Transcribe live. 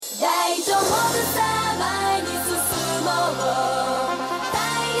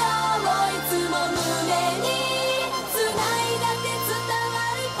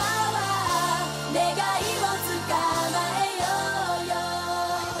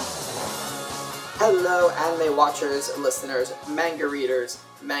Hello, anime watchers, listeners, manga readers,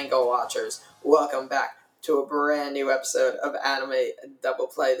 manga watchers. Welcome back to a brand new episode of Anime Double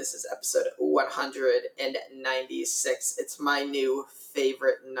Play. This is episode 196. It's my new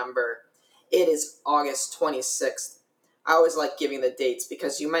favorite number. It is August 26th. I always like giving the dates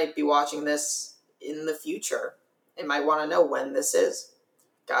because you might be watching this in the future and might want to know when this is.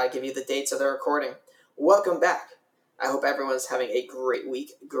 Gotta give you the dates of the recording. Welcome back. I hope everyone's having a great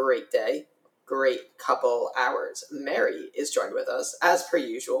week, great day. Great couple hours. Mary is joined with us, as per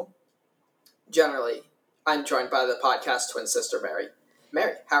usual. Generally, I'm joined by the podcast twin sister, Mary.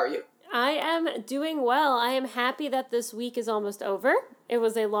 Mary, how are you? I am doing well. I am happy that this week is almost over. It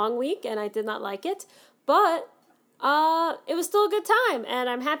was a long week, and I did not like it, but it was still a good time, and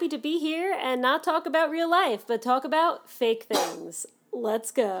I'm happy to be here and not talk about real life, but talk about fake things.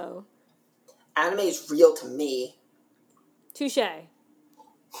 Let's go. Anime is real to me. Touché.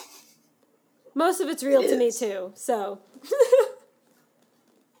 Most of it's real to me, too, so.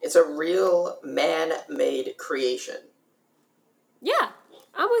 It's a real man-made creation. Yeah,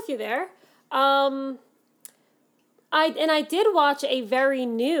 I'm with you there. I did watch a very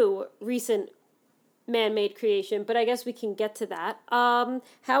new, recent man-made creation, but I guess we can get to that.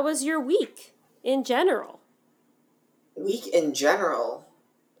 How was your week in general? Week in general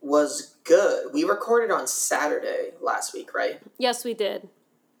was good. We recorded on Saturday last week, right? Yes, we did.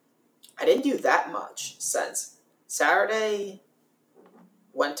 I didn't do that much since Saturday.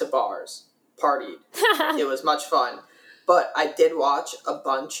 Went to bars, partied. It was much fun. But I did watch a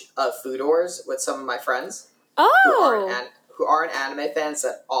bunch of Food Wars with some of my friends. Oh! Who aren't anime fans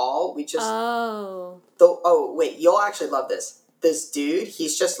at all. We just... wait, you'll actually love this. This dude,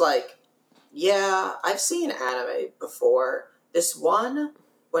 he's just like, yeah, I've seen anime before. This one,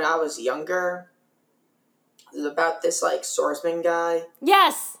 when I was younger, was about this, like, swordsman guy.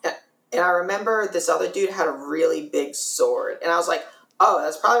 Yes! And I remember this other dude had a really big sword. And I was like, oh,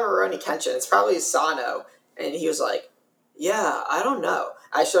 that's probably Rurouni Kenshin. It's probably Sano. And he was like, yeah, I don't know.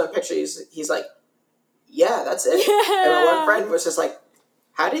 I showed him a picture. He's like, yeah, that's it. Yeah. And my one friend was just like,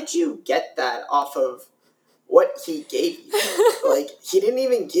 how did you get that off of what he gave you? Like, he didn't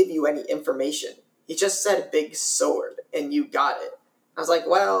even give you any information. He just said big sword, and you got it. I was like,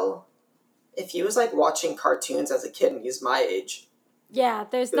 well, if he was, like, watching cartoons as a kid and he's my age... Yeah,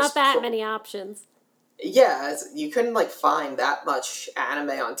 there's not that many options. Yeah, you couldn't, like, find that much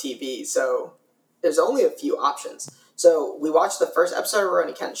anime on TV, so there's only a few options. So we watched the first episode of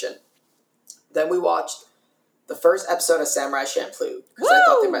Rurouni Kenshin. Then we watched the first episode of Samurai Champloo, because I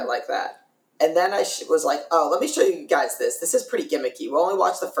thought they might like that. And then I was like, oh, let me show you guys this. This is pretty gimmicky. We only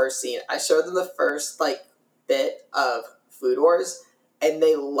watched the first scene. I showed them the first, like, bit of Food Wars, and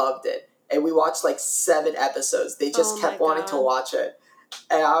they loved it. And we watched, like, 7 episodes. They just kept wanting to watch it.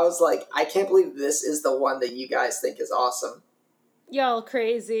 And I was like, I can't believe this is the one that you guys think is awesome. Y'all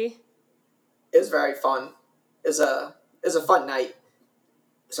crazy. It was very fun. It was a fun night.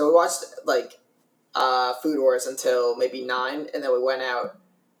 So we watched, like, Food Wars until maybe 9, and then we went out,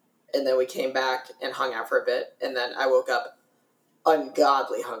 and then we came back and hung out for a bit, and then I woke up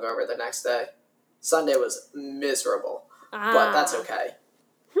ungodly hungover the next day. Sunday was miserable, but that's okay.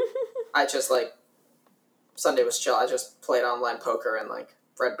 I just, like, Sunday was chill. I just played online poker and, like,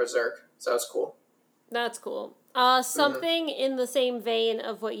 read Berserk, so it was cool. That's cool. Something in the same vein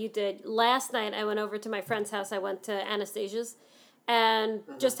of what you did. Last night, I went over to my friend's house. I went to Anastasia's and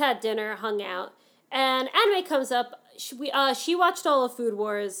just had dinner, hung out. And anime comes up. She watched all of Food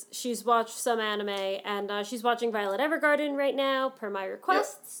Wars. She's watched some anime, and she's watching Violet Evergarden right now, per my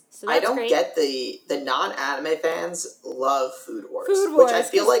requests. Yep. So that's great. Get the non-anime fans love Food Wars, which I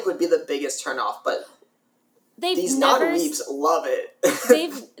feel like would be the biggest turnoff, but... These non-weebs love it.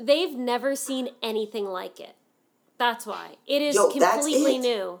 they've never seen anything like it. That's why. It is completely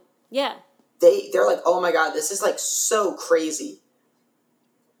new. Yeah. They're like, oh my god, this is like so crazy.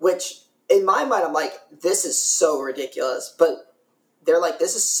 Which, in my mind, I'm like, this is so ridiculous. But they're like,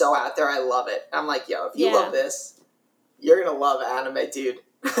 this is so out there, I love it. I'm like, yo, if you love this, you're gonna love anime, dude.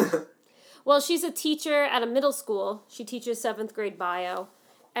 Well, she's a teacher at a middle school. She teaches 7th grade bio.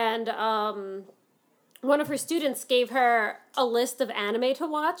 And, one of her students gave her a list of anime to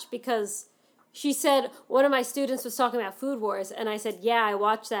watch because she said, one of my students was talking about Food Wars, and I said, yeah, I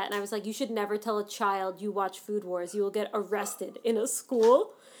watched that. And I was like, you should never tell a child you watch Food Wars. You will get arrested in a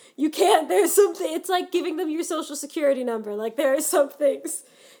school. You can't, there's something, it's like giving them your social security number. Like, there are some things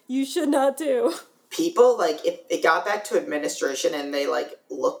you should not do. People, like, if it got back to administration and they, like,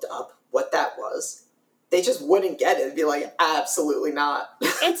 looked up what that was, they just wouldn't get it and be like, absolutely not.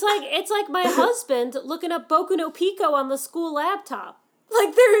 It's like my husband looking up Boku no Pico on the school laptop.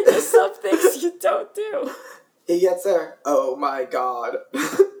 Like, there are just some things you don't do. He gets there. Oh my god.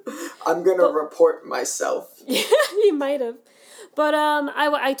 I'm gonna report myself. Yeah, he might have. But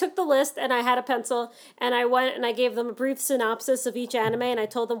I took the list and I had a pencil and I went and I gave them a brief synopsis of each anime and I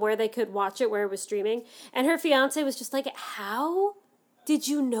told them where they could watch it, where it was streaming. And her fiance was just like, how did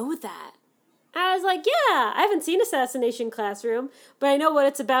you know that? I was like, yeah, I haven't seen Assassination Classroom, but I know what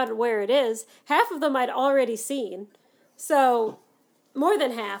it's about and where it is. Half of them I'd already seen. So, more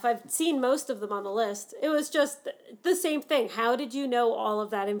than half. I've seen most of them on the list. It was just the same thing. How did you know all of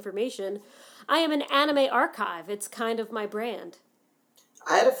that information? I am an anime archive. It's kind of my brand.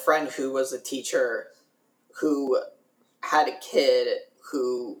 I had a friend who was a teacher who had a kid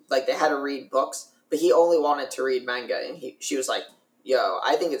who, like, they had to read books, but he only wanted to read manga. And she was like, yo,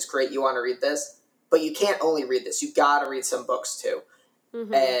 I think it's great you want to read this, but you can't only read this. You gotta read some books too.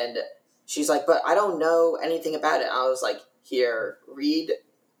 Mm-hmm. And she's like, but I don't know anything about it. I was like, here, read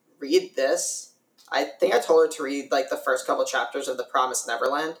this. I think I told her to read, like, the first couple chapters of The Promised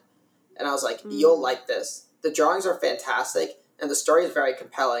Neverland. And I was like, you'll like this. The drawings are fantastic, and the story is very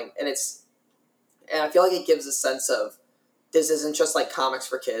compelling. And I feel like it gives a sense of, this isn't just, like, comics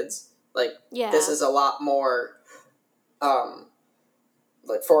for kids. Like, this is a lot more,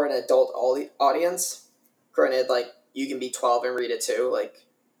 like, for an adult audience. Granted, like, you can be 12 and read it too. Like,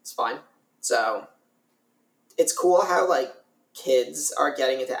 it's fine. So, it's cool how, like, kids are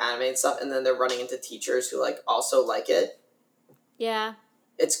getting into anime and stuff, and then they're running into teachers who, like, also like it. Yeah.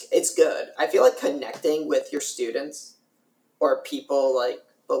 It's good. I feel like connecting with your students or people, like,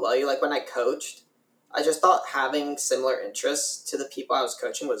 below you, like, when I coached, I just thought having similar interests to the people I was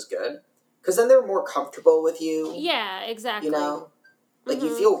coaching was good. Because then they're more comfortable with you. Yeah, exactly. You know? Like,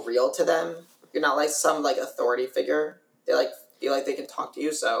 you feel real to them. You're not, like, some, like, authority figure. They, like, feel like they can talk to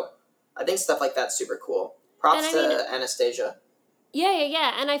you, so I think stuff like that's super cool. Props to Anastasia.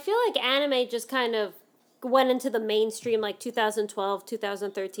 Yeah. And I feel like anime just kind of went into the mainstream, like, 2012,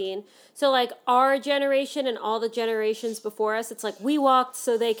 2013. So, like, our generation and all the generations before us, it's like, we walked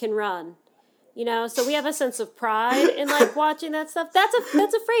so they can run. You know, so we have a sense of pride in, like, watching that stuff. That's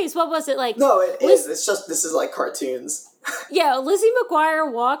a phrase. What was it, like? No, it is. It's just, this is like cartoons. Yeah, Lizzie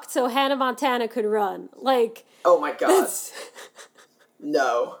McGuire walked so Hannah Montana could run. Like, oh my god.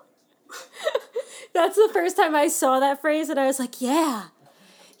 No. That's the first time I saw that phrase, and I was like, yeah,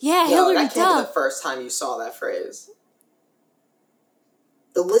 no, Hillary that can't Duff. be the first time you saw that phrase.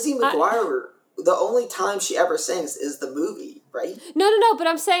 The Lizzie McGuire, the only time she ever sings is the movie, right? No, but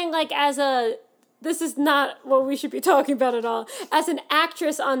I'm saying, like, this is not what we should be talking about at all. As an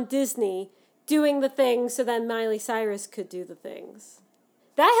actress on Disney, doing the things so that Miley Cyrus could do the things.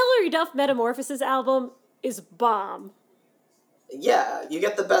 That Hillary Duff Metamorphosis album is bomb. Yeah, you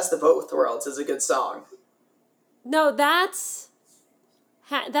get the best of both worlds is a good song. No, that's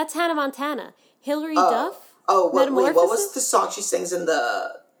Hannah Montana. Hillary Duff? Wait, what was the song she sings in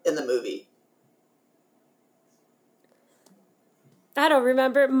the movie? I don't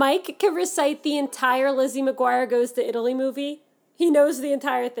remember. Mike can recite the entire Lizzie McGuire Goes to Italy movie. He knows the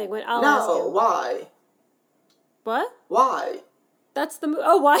entire thing. I'll ask him. Why? What? Why? That's the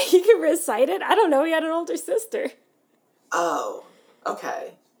why he can recite it? I don't know. He had an older sister. Oh,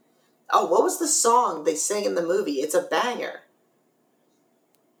 okay. Oh, what was the song they sang in the movie? It's a banger.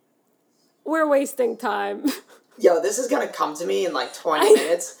 We're wasting time. Yo, this is gonna come to me in like 20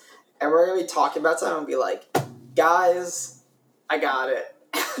 minutes, and we're gonna be talking about something and be like, guys, I got it.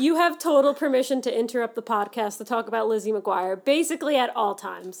 You have total permission to interrupt the podcast to talk about Lizzie McGuire, basically at all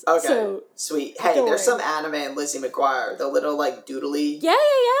times. Okay, so, sweet. Hey, there's some anime in Lizzie McGuire, the little, like, doodly.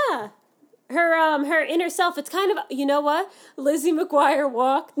 Yeah. Her inner self, it's kind of, you know what? Lizzie McGuire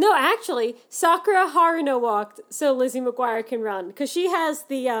walked. No, actually, Sakura Haruno walked so Lizzie McGuire can run. Because she has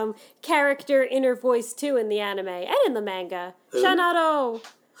the character inner voice, too, in the anime and in the manga. Who? Shanado.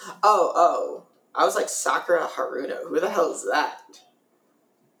 Oh. I was like, Sakura Haruno. Who the hell is that?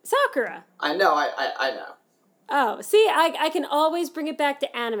 Sakura. I know, I know. Oh, see, I can always bring it back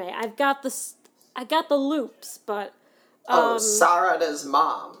to anime. I got the loops, but... Sarada's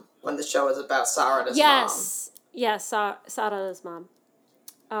mom. When the show is about Sarada's mom. Yes, Sarada's mom.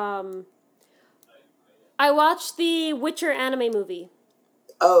 I watched the Witcher anime movie.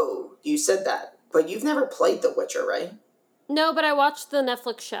 Oh, you said that. But you've never played The Witcher, right? No, but I watched the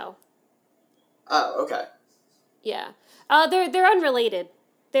Netflix show. Oh, okay. Yeah. They're unrelated.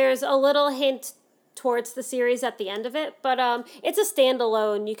 There's a little hint towards the series at the end of it, but it's a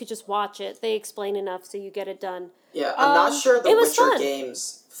standalone. You could just watch it. They explain enough so you get it done. Yeah, I'm not sure the Witcher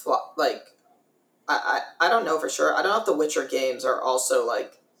games... Like, I don't know for sure. I don't know if the Witcher games are also,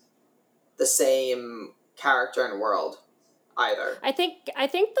 like, the same character and world. either. I think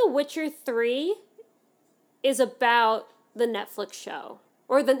The Witcher 3 is about the Netflix show.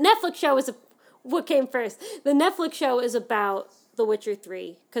 Or the Netflix show is what came first. The Netflix show is about The Witcher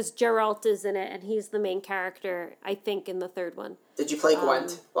 3 because Geralt is in it and he's the main character, I think, in the third one. Did you play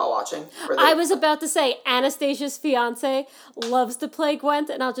Gwent while watching? I was about to say, Anastasia's fiance loves to play Gwent,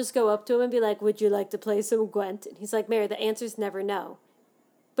 and I'll just go up to him and be like, would you like to play some Gwent? And he's like, Mary, the answer's never no.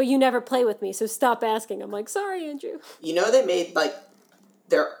 But you never play with me, so stop asking. I'm like, sorry, Andrew. You know they made, like,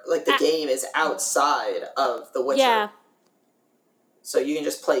 the game is outside of The Witcher. Yeah. So you can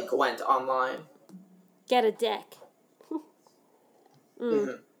just play Gwent online. Get a deck.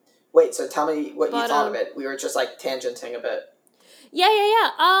 Mm-hmm. Wait, so tell me what you thought of it. We were just, like, tangenting a bit. Yeah.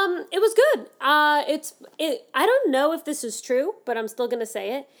 It was good. I don't know if this is true, but I'm still gonna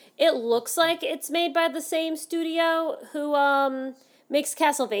say it. It looks like it's made by the same studio who makes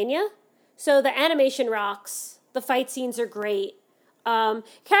Castlevania. So the animation rocks. The fight scenes are great.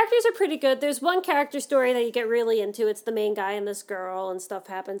 Characters are pretty good. There's one character story that you get really into. It's the main guy and this girl, and stuff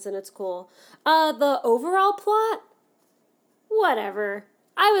happens, and it's cool. The overall plot, whatever.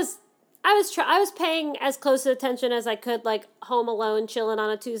 I was paying as close attention as I could, like Home Alone, chilling on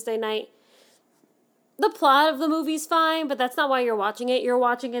a Tuesday night. The plot of the movie's fine, but that's not why you're watching it. You're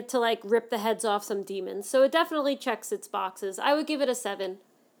watching it to, like, rip the heads off some demons. So it definitely checks its boxes. I would give it a 7.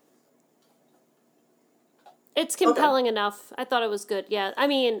 It's compelling enough. I thought it was good, yeah. I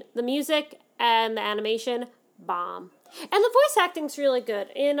mean, the music and the animation, bomb. And the voice acting's really good.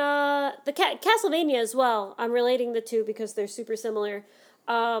 In the Castlevania as well, I'm relating the two because they're super similar.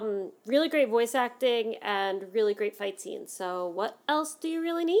 Really great voice acting and really great fight scenes. So what else do you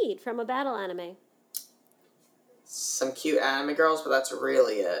really need from a battle anime? Some cute anime girls, but that's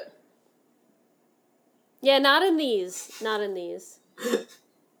really it. Yeah, not in these.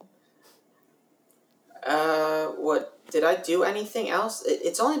 What, did I do anything else?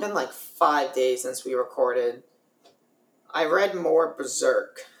 It's only been like 5 days since we recorded. I read more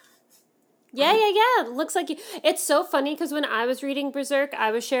Berserk. Yeah. Looks like you. It's so funny because when I was reading Berserk,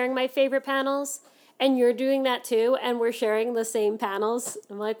 I was sharing my favorite panels, and you're doing that too, and we're sharing the same panels.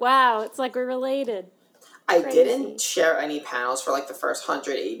 I'm like, wow, it's like we're related. I didn't share any panels for like the first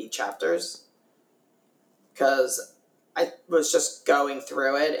 180 chapters because I was just going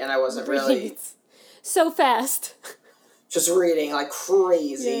through it and I wasn't really... So fast. Just reading like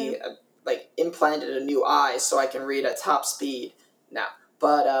crazy. Yeah. Like implanted a new eye so I can read at top speed now.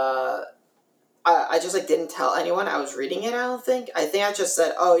 But I just like didn't tell anyone I was reading it, I don't think. I think I just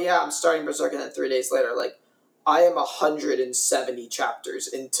said, oh yeah, I'm starting Berserk, and then 3 days later, like, I am 170 chapters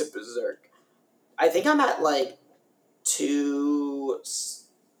into Berserk. I think I'm at like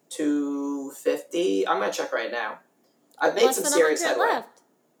 250. I'm gonna check right now. I've made some serious headway.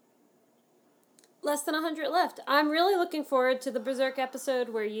 Less than 100 left. I'm really looking forward to the Berserk episode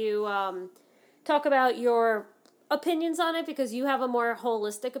where you talk about your opinions on it, because you have a more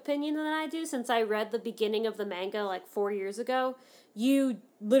holistic opinion than I do. Since I read the beginning of the manga like 4 years ago, you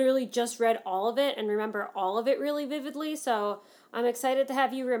literally just read all of it and remember all of it really vividly. So I'm excited to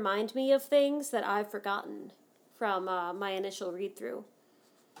have you remind me of things that I've forgotten from my initial read-through.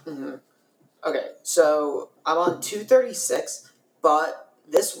 Mm-hmm. Okay, so I'm on 236, but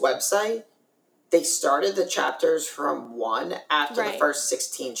this website, they started the chapters from 1 after the first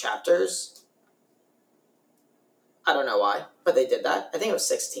 16 chapters. I don't know why, but they did that. I think it was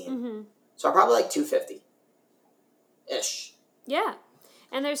 16. Mm-hmm. So I'm probably like 250-ish. Yeah,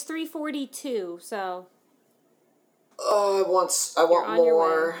 and there's 342, so... I want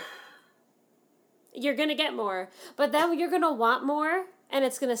more. You're going to get more, but then you're going to want more, and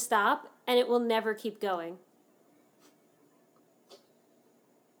it's going to stop, and it will never keep going.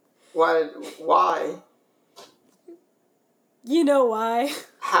 Why? You know why.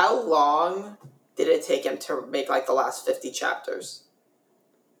 How long did it take him to make, like, the last 50 chapters?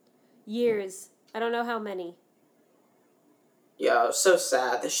 Years. I don't know how many. Yo, so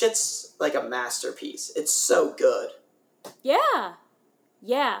sad. This shit's like a masterpiece. It's so good. Yeah.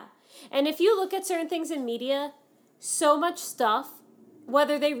 And if you look at certain things in media, so much stuff,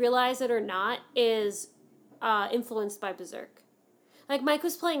 whether they realize it or not, is influenced by Berserk. Like, Mike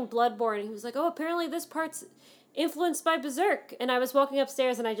was playing Bloodborne, and he was like, oh, apparently this part's influenced by Berserk. And I was walking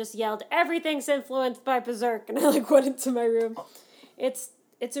upstairs, and I just yelled, everything's influenced by Berserk. And I, like, went into my room. It's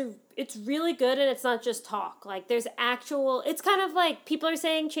really good, and it's not just talk. Like, there's actual... It's kind of like, people are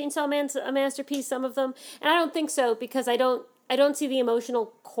saying Chainsaw Man's a masterpiece, some of them. And I don't think so, because I don't see the emotional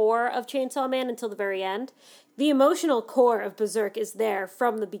core of Chainsaw Man until the very end. The emotional core of Berserk is there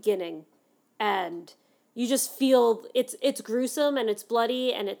from the beginning. And You just feel it's gruesome and it's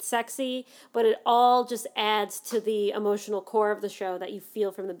bloody and it's sexy, but it all just adds to the emotional core of the show that you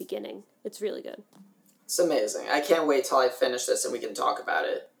feel from the beginning. It's really good. It's amazing. I can't wait till I finish this and we can talk about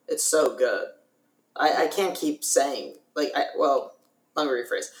it. It's so good. I can't keep saying, let me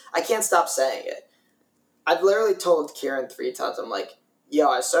rephrase. I can't stop saying it. I've literally told Kieran 3 times, I'm like, yo,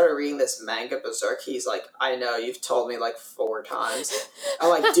 I started reading this manga Berserk. He's like, I know, you've told me like 4 times. I'm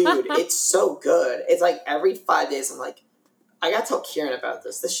like, dude, it's so good. It's like every 5 days I'm like, I gotta tell Kieran about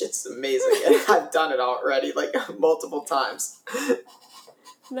this. This shit's amazing. And I've done it already like multiple times.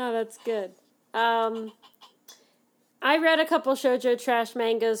 No, that's good. I read a couple shoujo trash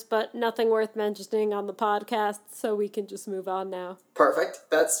mangas, but nothing worth mentioning on the podcast, so we can just move on now. Perfect.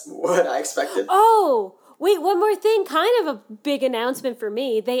 That's what I expected. Oh! Wait, one more thing. Kind of a big announcement for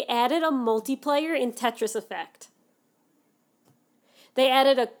me. They added a multiplayer in Tetris Effect. They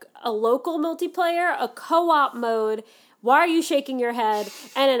added a local multiplayer, a co-op mode, why are you shaking your head,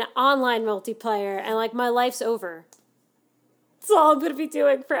 and an online multiplayer, and like my life's over. That's all I'm going to be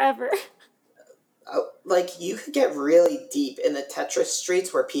doing forever. Like, you could get really deep in the Tetris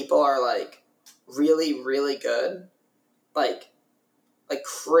streets where people are, like, really, really good. Like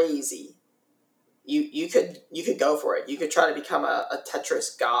crazy. You could go for it. You could try to become a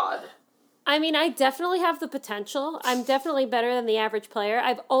Tetris god. I mean, I definitely have the potential. I'm definitely better than the average player.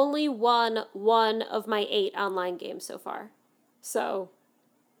 I've only won 1 of my 8 online games so far. So.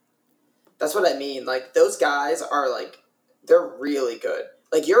 That's what I mean. Like, those guys are, like, they're really good.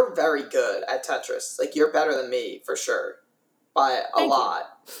 Like, you're very good at Tetris. Like, you're better than me, for sure. By a lot.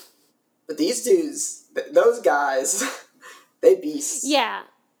 But these dudes, those guys, they beasts. Yeah.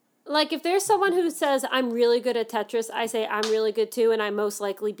 Like, if there's someone who says, I'm really good at Tetris, I say, I'm really good too, and I most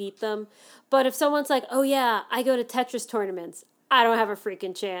likely beat them. But if someone's like, oh yeah, I go to Tetris tournaments, I don't have a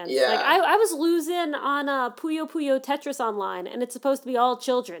freaking chance. Yeah. Like, I was losing on Puyo Puyo Tetris Online, and it's supposed to be all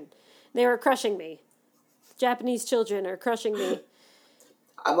children. They were crushing me. Japanese children are crushing me.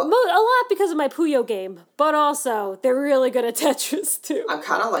 A lot because of my Puyo game, but also, they're really good at Tetris too. I'm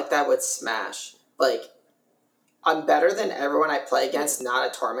kind of like that with Smash. Like, I'm better than everyone I play against, not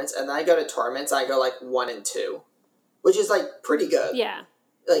at tournaments, and then I go to tournaments, I go, like, 1 and 2. Which is, like, pretty good. Yeah.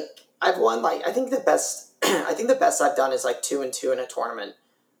 Like, I've won, like, I think the best I've done is, like, 2 and 2 in a tournament,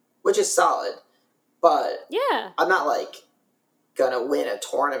 which is solid. But yeah, I'm not, like, gonna win a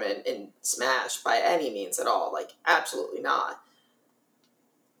tournament in Smash by any means at all. Like, absolutely not.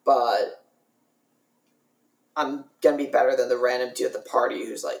 But I'm gonna be better than the random dude at the party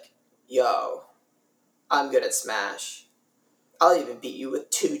who's like, yo, I'm good at Smash. I'll even beat you with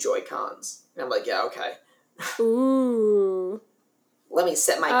 2 Joy-Cons. And I'm like, yeah, okay. Ooh. Let me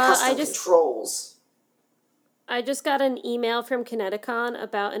set my custom controls. I just got an email from Kineticon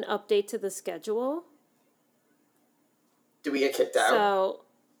about an update to the schedule. Do we get kicked out? So,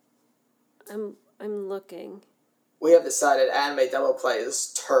 I'm looking. We have decided Anime Double Play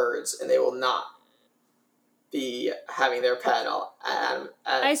is turds, and they will not be having their panel at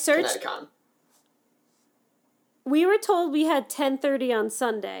Kineticon. We were told we had 10:30 on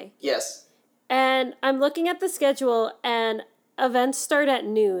Sunday. Yes. And I'm looking at the schedule, and events start at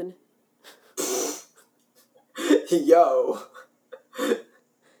noon. Yo.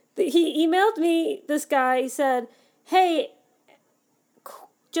 He emailed me, this guy, he said, hey,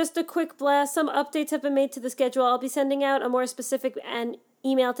 just a quick blast. Some updates have been made to the schedule. I'll be sending out a more specific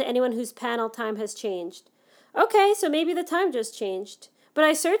email to anyone whose panel time has changed. Okay, so maybe the time just changed. But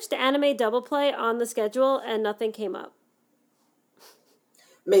I searched Anime Double Play on the schedule and nothing came up.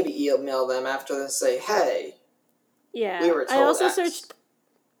 Maybe email them after this and say, hey. Yeah. We were told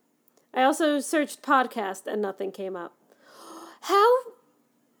I also searched podcast and nothing came up. How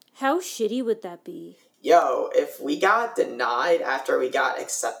shitty would that be? Yo, if we got denied after we got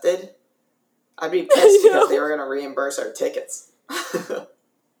accepted, I'd be pissed because they were going to reimburse our tickets.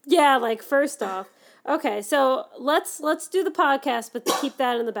 Yeah, like, first off. Okay, so let's do the podcast, but keep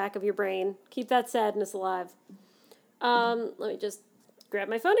that in the back of your brain. Keep that sadness alive. Let me just grab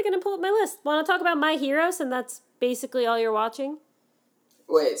my phone again and pull up my list. Want to talk about My Heroes, and that's basically all you're watching?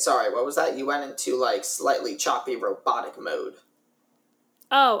 Wait, sorry, what was that? You went into, like, slightly choppy robotic mode.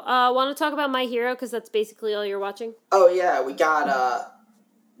 Oh, want to talk about My Hero, because that's basically all you're watching? Oh, yeah, we got,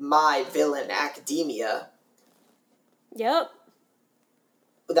 My Villain Academia. Yep.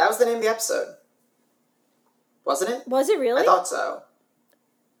 That was the name of the episode. Wasn't it? Was it really? I thought so.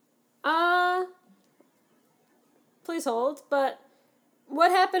 Please hold, but what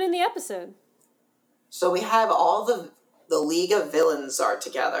happened in the episode? So we have all the League of Villains are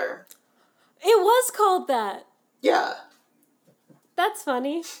together. It was called that. Yeah. That's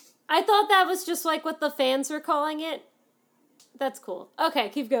funny. I thought that was just like what the fans were calling it. That's cool. Okay,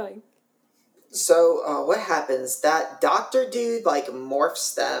 keep going. So, what happens? That doctor dude, like,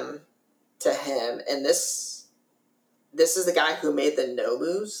 morphs them to him, and this is the guy who made the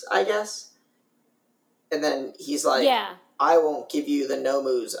Nomus, I guess? And then he's like, Yeah. I won't give you the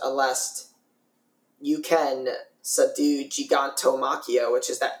Nomus unless you can subdue Gigantomachia, which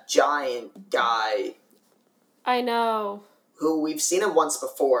is that giant guy. I know. Who we've seen him once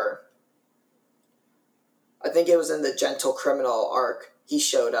before. I think it was in the Gentle Criminal arc. He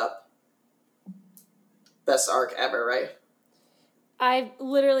showed up. Best arc ever, right? I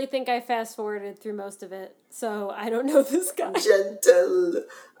literally think I fast forwarded through most of it, so I don't know this guy. Gentle.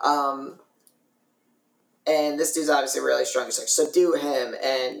 And this dude's obviously really strong. He's like, subdue him,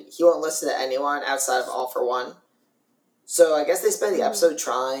 and he won't listen to anyone outside of All for One. So I guess they spend the episode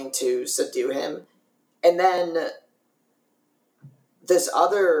trying to subdue him. And then this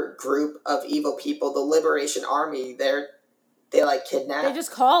other group of evil people, the Liberation Army, they like kidnap. They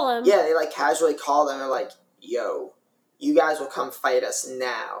just call him. Yeah, they like casually call them and like, yo, you guys will come fight us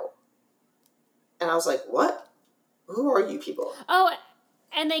now. And I was like, what? Who are you people? Oh,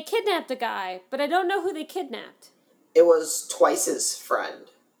 and they kidnapped a guy, but I don't know who they kidnapped. It was Twice's friend.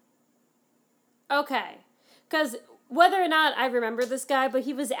 Okay. Because whether or not I remember this guy, but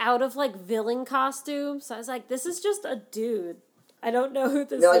he was out of like villain costume, so I was like, this is just a dude. I don't know who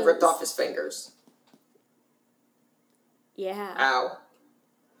this is. They like ripped off his fingers. Yeah. Ow.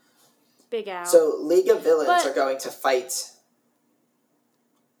 Big ow. So League of Villains are going to fight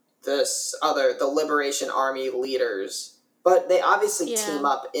the Liberation Army leaders. But they obviously team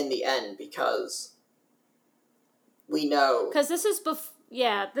up in the end because we know. Because this is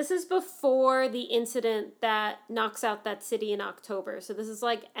before the incident that knocks out that city in October. So this is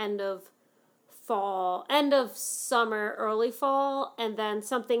like end of summer, early fall, and then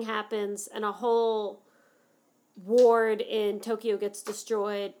something happens and a whole ward in Tokyo gets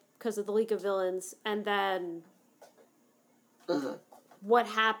destroyed because of the League of Villains, and then what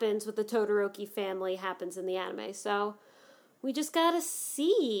happens with the Todoroki family happens in the anime. So we just gotta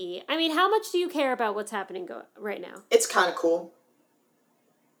see. I mean, how much do you care about what's happening right now? It's kind of cool.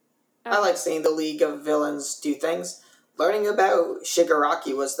 Okay. I like seeing the League of Villains do things. Learning about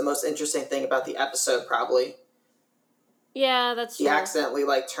Shigaraki was the most interesting thing about the episode, probably. Yeah, that's true. He accidentally,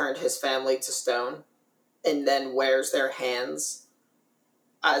 like, turned his family to stone and then wears their hands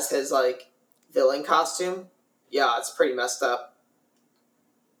as his, like, villain costume. Yeah, it's pretty messed up.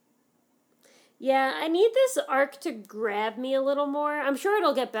 Yeah, I need this arc to grab me a little more. I'm sure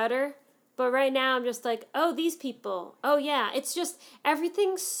it'll get better, but right now I'm just like, oh, these people. Oh, yeah, it's just,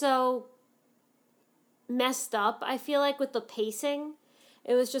 everything's so messed up, I feel like, with the pacing.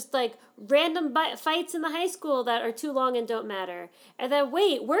 It was just like random fights in the high school that are too long and don't matter. And then,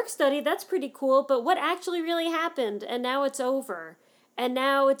 wait, work study, that's pretty cool, but what actually really happened? And now it's over. And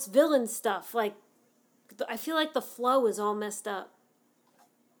now it's villain stuff. Like, I feel like the flow is all messed up.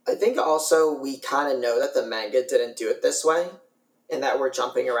 I think also we kind of know that the manga didn't do it this way, and that we're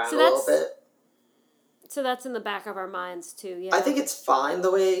jumping around a little bit. So that's in the back of our minds, too, yeah. I think it's fine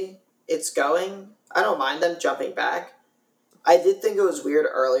the way it's going. I don't mind them jumping back. I did think it was weird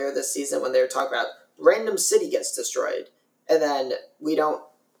earlier this season when they were talking about random city gets destroyed, and then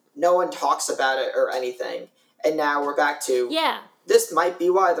no one talks about it or anything, and now we're back to, this might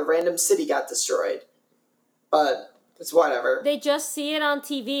be why the random city got destroyed. But it's whatever. They just see it on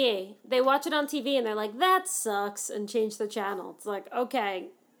TV. They watch it on TV and they're like, that sucks, and change the channel. It's like, okay,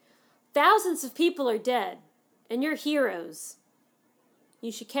 thousands of people are dead, and you're heroes.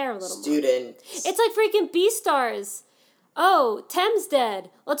 You should care a little more. It's like freaking Beastars. Oh, Tem's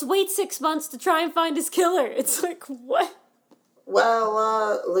dead. Let's wait 6 months to try and find his killer. It's like, what?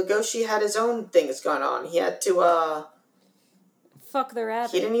 Well, Legoshi had his own things going on. He had to, fuck the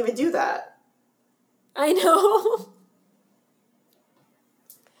rabbit. He didn't even do that. I know.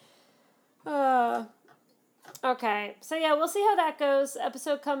 Okay, so yeah, we'll see how that goes.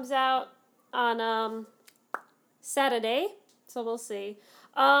 Episode comes out on Saturday, so we'll see.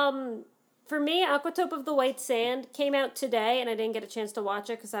 For me, Aquatope of the White Sand came out today, and I didn't get a chance to watch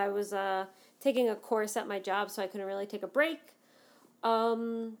it because I was taking a course at my job, so I couldn't really take a break.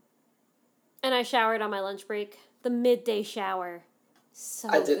 And I showered on my lunch break. The midday shower. So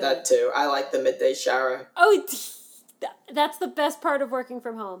I did that too. I like the midday shower. Oh, that's the best part of working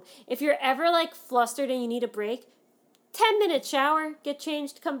from home. If you're ever like flustered and you need a break, 10-minute shower, get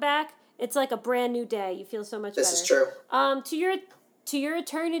changed, come back. It's like a brand new day. You feel so much better. This is true. To your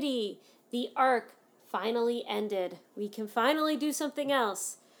eternity, the arc finally ended. We can finally do something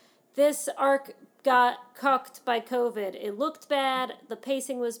else. this arc got cucked by COVID. It looked bad. The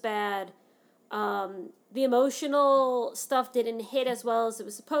pacing was bad. The emotional stuff didn't hit as well as it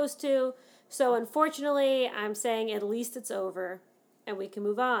was supposed to. So unfortunately, I'm saying at least it's over and we can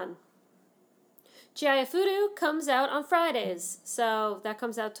move on. Chiafudu comes out on Fridays. So that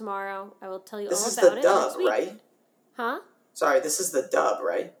comes out tomorrow. I will tell you all about it. This is the dub, next week. right? Huh? Sorry, this is the dub,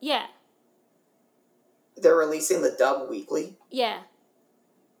 right? Yeah. They're releasing the dub weekly? Yeah.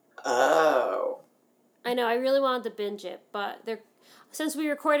 Oh. I know, I really wanted to binge it, but since we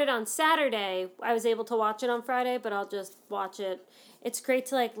recorded on Saturday, I was able to watch it on Friday, but I'll just watch it. It's great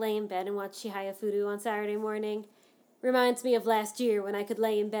to lay in bed and watch Chihaya Fudu on Saturday morning. Reminds me of last year when I could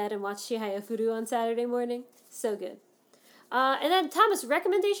lay in bed and watch Chihaya Fudu on Saturday morning. So good. And then, Thomas,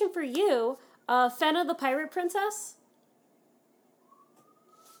 recommendation for you, Fena the Pirate Princess.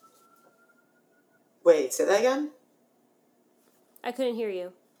 Wait, say that again? I couldn't hear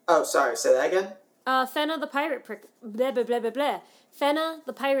you. Oh, sorry, say that again? Fena the Pirate blah, blah, blah, blah, blah. Fena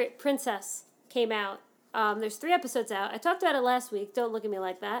the Pirate Princess came out. There's 3 episodes out. I talked about it last week. Don't look at me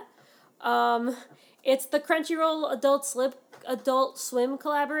like that. It's the Crunchyroll Adult Swim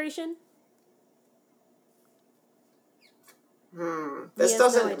collaboration. This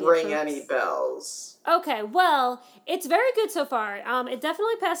doesn't ring any bells. Okay, well, it's very good so far. It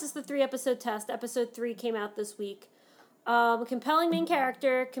definitely passes the 3-episode test. Episode 3 came out this week. Compelling main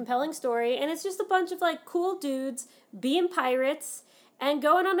character, compelling story, and it's just a bunch of cool dudes being pirates and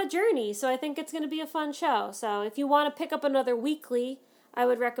going on a journey. So I think it's going to be a fun show. So if you want to pick up another weekly, I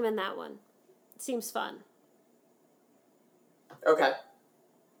would recommend that one. It seems fun. Okay.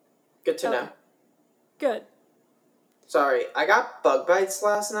 Good to know. Good. Sorry, I got bug bites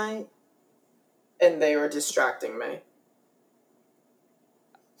last night, and they were distracting me.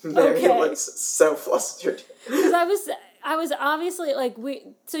 Mary looks so flustered. Because I was obviously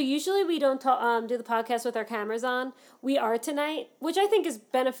so usually we don't do the podcast with our cameras on. We are tonight, which I think is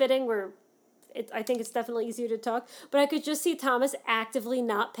benefiting. I think it's definitely easier to talk. But I could just see Thomas actively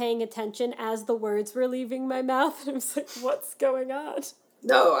not paying attention as the words were leaving my mouth, and I was like, "What's going on?"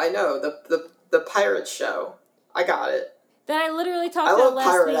 No, I know the pirate show. I got it. That I literally talked about last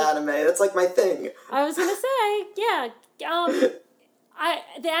week. I love pirate anime. That's my thing. I was gonna say, yeah.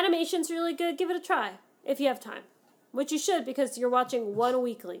 The animation's really good. Give it a try if you have time, which you should because you're watching one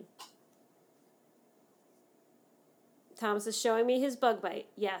weekly. Thomas is showing me his bug bite.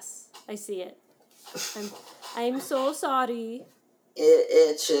 Yes, I see it. I'm so sorry.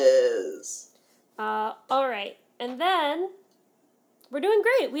 It itches. All right, and then we're doing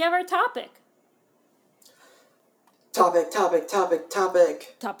great. We have our topic. Topic.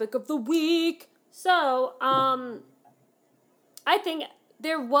 Topic of the week. So, I think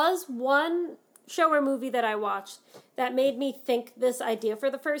there was one show or movie that I watched that made me think this idea for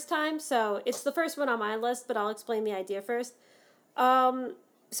the first time. So it's the first one on my list, but I'll explain the idea first.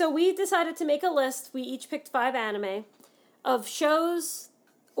 So we decided to make a list. We each picked 5 anime of shows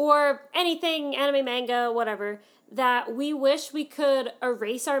or anything, anime, manga, whatever, that we wish we could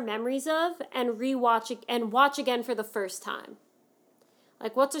erase our memories of and rewatch it and watch again for the first time.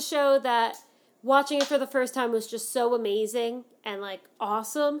 What's a show that watching it for the first time was just so amazing and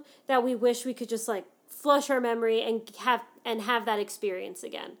awesome that we wish we could just flush our memory and have that experience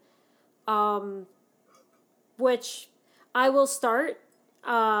again. Which I will start.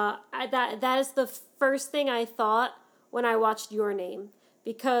 That is the first thing I thought when I watched Your Name,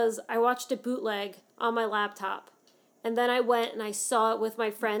 because I watched it bootleg on my laptop, and then I went and I saw it with my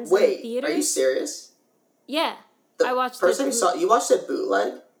friends in the theater. Are you serious? Yeah, I watched it. You watched it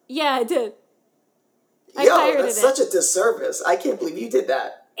bootleg? Yeah, I did. That's such a disservice. I can't believe you did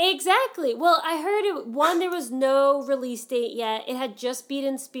that. Exactly. Well, I heard there was no release date yet. It had just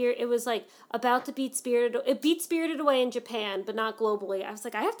beaten Spirit. It was about to beat Spirited. It beat Spirited Away in Japan, but not globally. I was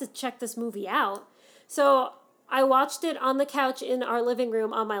like, I have to check this movie out. So I watched it on the couch in our living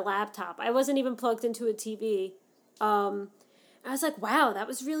room on my laptop. I wasn't even plugged into a TV. I was like, wow, that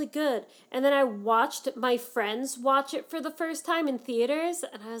was really good. And then I watched my friends watch it for the first time in theaters,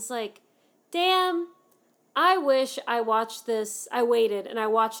 and I was like, damn, I wish I watched this. I waited, and I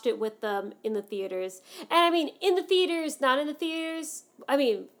watched it with them in the theaters. And I mean, in the theaters, not in the theaters. I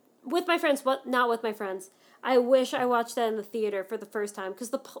mean, with my friends, but not with my friends. I wish I watched that in the theater for the first time,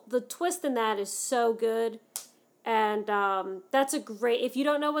 because the twist in that is so good. And that's a great, if you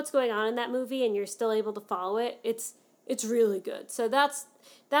don't know what's going on in that movie and you're still able to follow it, it's really good. So that's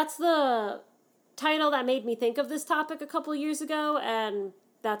the title that made me think of this topic a couple years ago, and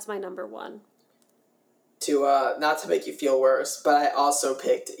that's my number one. To not to make you feel worse, but I also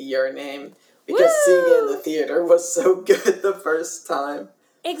picked Your Name because seeing it in the theater was so good the first time.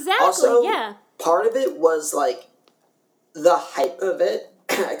 Exactly, Also, yeah. part of it was like the hype of it,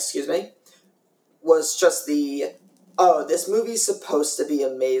 excuse me, was just this movie's supposed to be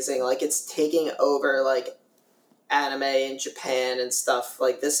amazing. Like, it's taking over, like, anime in Japan and stuff.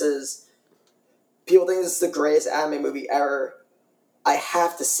 Like, people think this is the greatest anime movie ever. I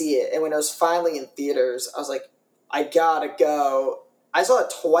have to see it. And when it was finally in theaters, I was like, I gotta go. I saw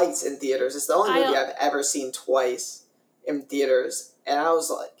it twice in theaters. It's the only movie I've ever seen twice in theaters. And I was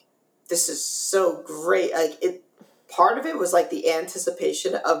like, this is so great. Like, part of it was like the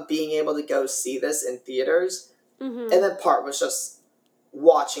anticipation of being able to go see this in theaters. Mm-hmm. And then part was just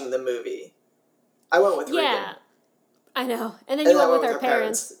watching the movie. I went with Regan. Yeah, I know. And then you went with our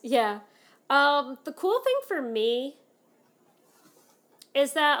parents. Yeah. The cool thing for me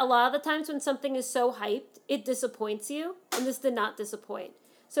is that a lot of the times when something is so hyped, it disappoints you, and this did not disappoint.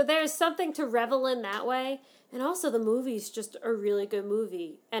 So there's something to revel in that way, and also the movie's just a really good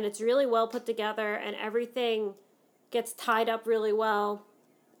movie, and it's really well put together, and everything gets tied up really well.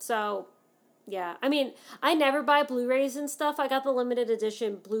 So, yeah. I mean, I never buy Blu-rays and stuff. I got the limited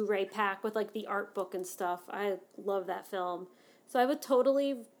edition Blu-ray pack with, like, the art book and stuff. I love that film. So I would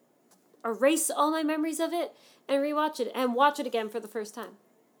totally erase all my memories of it and rewatch it and watch it again for the first time.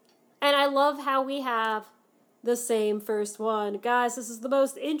 And I love how we have the same first one. Guys, this is the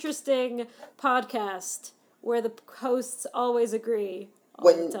most interesting podcast where the hosts always agree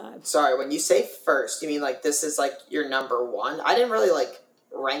all the time. Sorry, when you say first, you mean like this is like your number one? I didn't really like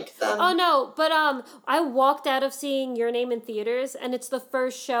rank them. Oh no, but I walked out of seeing Your Name in theaters, and it's the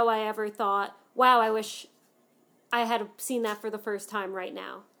first show I ever thought, wow, I wish I had seen that for the first time right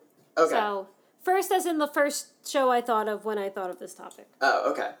now. Okay. So, first as in the first show I thought of when I thought of this topic.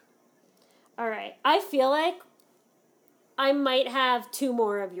 Oh, okay. All right. I feel like I might have two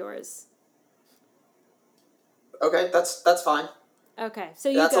more of yours. Okay, that's fine. Okay, so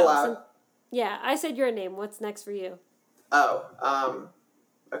you that's go. Allowed. Yeah, I said Your Name. What's next for you? Oh,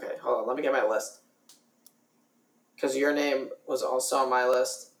 okay, hold on. Let me get my list. Because Your Name was also on my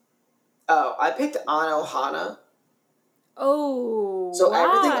list. Oh, I picked Anohana. Oh, so why?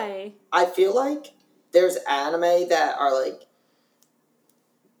 Everything, I feel like there's anime that are like,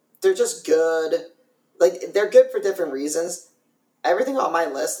 they're just good. Like, they're good for different reasons. Everything on my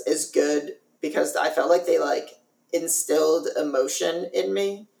list is good because I felt like they, like, instilled emotion in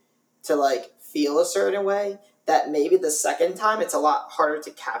me to, like, feel a certain way that maybe the second time it's a lot harder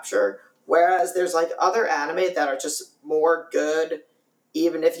to capture. Whereas there's, like, other anime that are just more good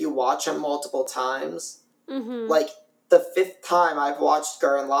even if you watch them multiple times. Mm-hmm. Like, the fifth time I've watched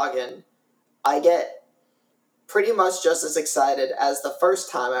Gurren Lagann, I get pretty much just as excited as the first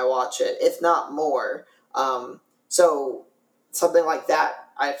time I watch it, if not more. So something like that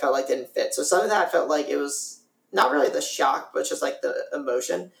I felt like didn't fit. So some of that I felt like it was not really the shock, but just like the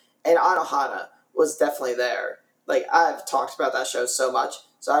emotion. And Anohana was definitely there. Like, I've talked about that show so much,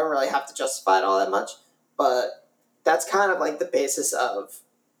 so I don't really have to justify it all that much. But that's kind of like the basis of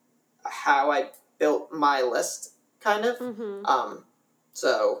how I built my list, kind of. Mm-hmm.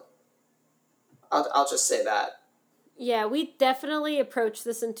 So I'll just say that. Yeah, we definitely approach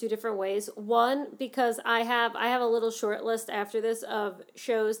this in two different ways. One, because I have a little short list after this of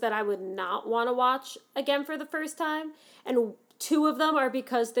shows that I would not want to watch again for the first time. And two of them are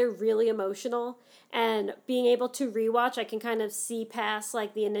because they're really emotional. And being able to rewatch, I can kind of see past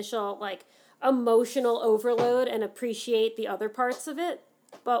like the initial like emotional overload and appreciate the other parts of it.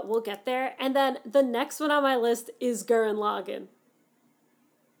 But we'll get there. And then the next one on my list is Gurren Lagann.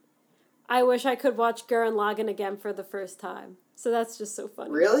 I wish I could watch Gurren Lagann again for the first time. So that's just so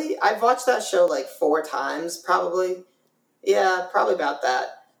funny. Really? I've watched that show like 4 times, probably. Yeah, probably about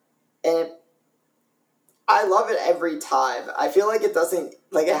that. And I love it every time. I feel like it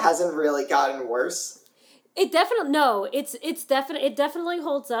hasn't really gotten worse. It definitely, no, it definitely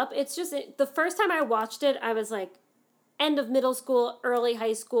holds up. It's just, the first time I watched it, I was like, end of middle school, early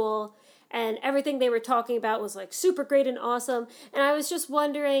high school, and everything they were talking about was like super great and awesome. And I was just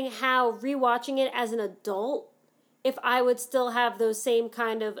wondering how rewatching it as an adult, if I would still have those same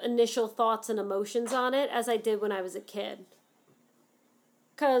kind of initial thoughts and emotions on it as I did when I was a kid.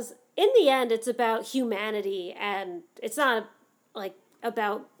 Because in the end, it's about humanity, and it's not like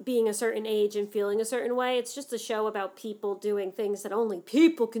about being a certain age and feeling a certain way. It's just a show about people doing things that only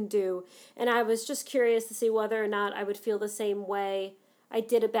people can do. And I was just curious to see whether or not I would feel the same way I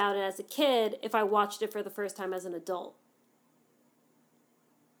did about it as a kid if I watched it for the first time as an adult.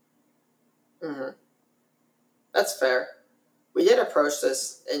 Mm-hmm. That's fair. We did approach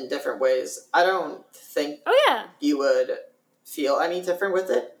this in different ways. I don't think you would feel any different with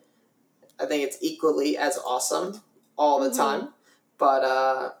it. I think it's equally as awesome all the time.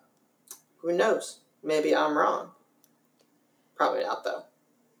 But who knows? Maybe I'm wrong. Probably not, though.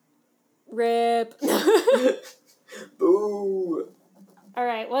 Rip. Boo. All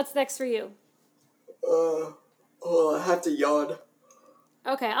right, what's next for you? Oh, I have to yawn.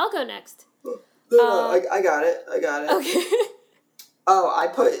 Okay, I'll go next. No, I got it. Okay. Oh, I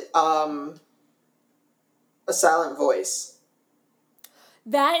put A Silent Voice.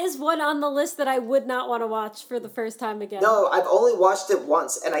 That is one on the list that I would not want to watch for the first time again. No, I've only watched it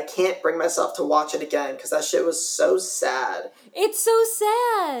once, and I can't bring myself to watch it again because that shit was so sad. It's so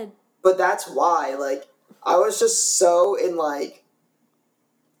sad. But that's why, like, I was just so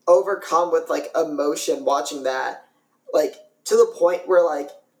overcome with, emotion watching that. Like, to the point where,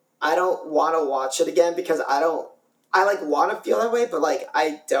 I don't want to watch it again because I want to feel that way, but,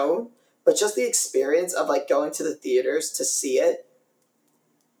 I don't. But just the experience of, going to the theaters to see it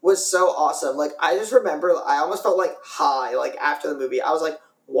was so awesome. Like, I just remember I almost felt, high, after the movie. I was,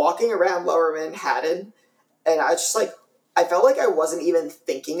 walking around Lower Manhattan, and I just, I felt like I wasn't even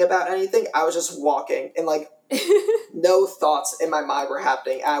thinking about anything. I was just walking, and, no thoughts in my mind were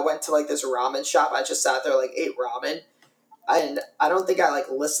happening. And I went to, this ramen shop. I just sat there, ate ramen. And I don't think I,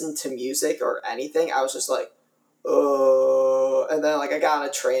 listened to music or anything. I was just oh. And then, I got on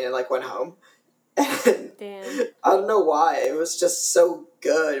a train and, went home. And damn. I don't know why. It was just so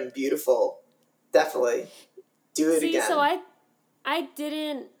good and beautiful. Definitely. Do it again. So I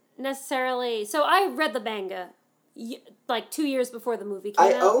didn't necessarily... So I read the manga, 2 years before the movie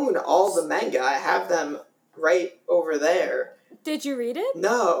came out. I own all the manga. I have them right over there. Did you read it?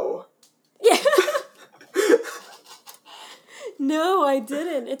 No. Yeah. No, I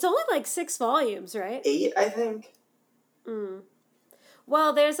didn't. It's only 6 volumes, right? 8, I think.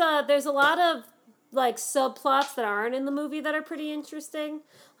 Well, there's a lot of subplots that aren't in the movie that are pretty interesting.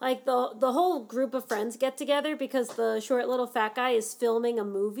 Like the whole group of friends get together because the short little fat guy is filming a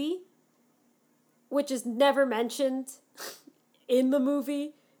movie, which is never mentioned in the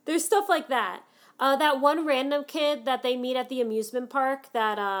movie. There's stuff like that. That one random kid that they meet at the amusement park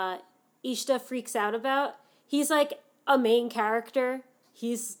that Ishta freaks out about, he's a main character.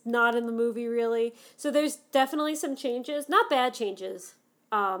 He's not in the movie, really. So there's definitely some changes. Not bad changes.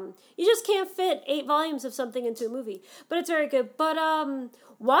 You just can't fit 8 volumes of something into a movie. But it's very good. But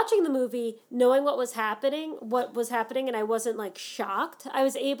watching the movie, knowing what was happening, and I wasn't, shocked, I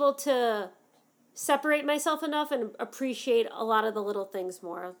was able to separate myself enough and appreciate a lot of the little things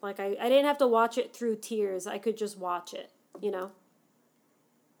more. I didn't have to watch it through tears. I could just watch it, you know?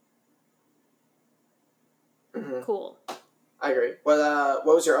 Mm-hmm. Cool. I agree. What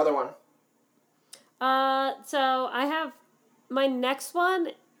was your other one? So I have my next one.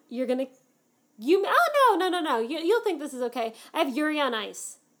 You'll think this is okay. I have Yuri on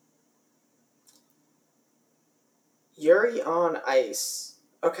Ice. Yuri on Ice.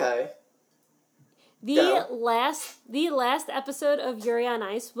 Okay. The last episode of Yuri on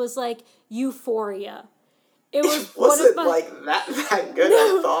Ice was Euphoria. It was wasn't that good.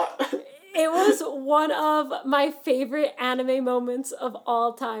 No. I thought. It was one of my favorite anime moments of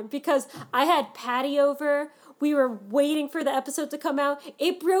all time because I had Patty over. We were waiting for the episode to come out.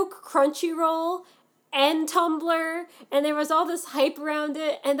 It broke Crunchyroll and Tumblr, and there was all this hype around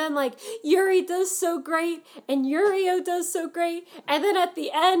it. And then Yuri does so great, and Yurio does so great. And then at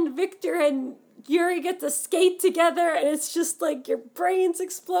the end, Victor and Yuri get to skate together, and it's just your brain's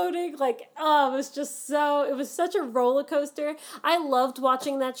exploding. It was such a roller coaster. I loved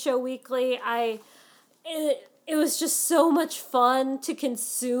watching that show weekly. It was just so much fun to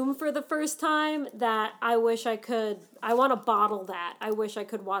consume for the first time that I want to bottle that. I wish I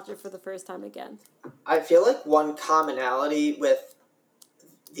could watch it for the first time again. I feel one commonality with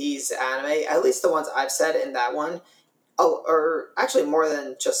these anime, at least the ones I've said in that one, or actually more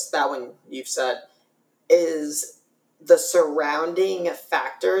than just that one you've said, is the surrounding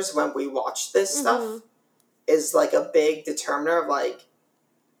factors when we watch this stuff is a big determiner of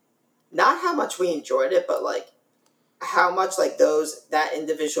not how much we enjoyed it, but how much that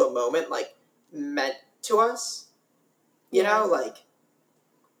individual moment meant to us. You know,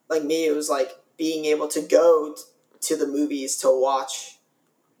 like me, it was being able to go to the movies to watch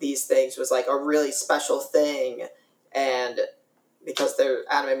these things was a really special thing. And because their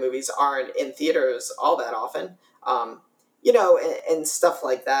anime movies aren't in theaters all that often, and stuff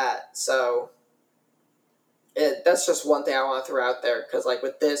like that. So that's just one thing I want to throw out there, because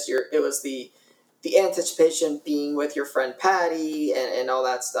with this, it was the anticipation being with your friend Patty and all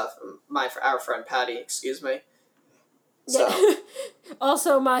that stuff. Our friend Patty, excuse me. So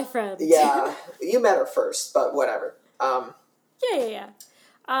also my friend. Yeah, you met her first, but whatever. Yeah.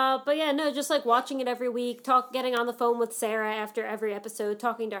 But yeah, no, just like watching it every week, getting on the phone with Sarah after every episode,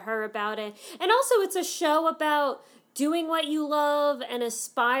 talking to her about it. And also, it's a show about doing what you love and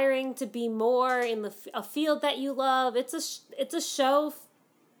aspiring to be more in a field that you love. It's a show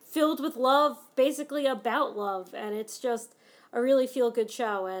filled with love, basically about love, and it's just a really feel good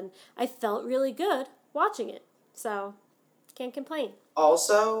show. And I felt really good watching it, so can't complain.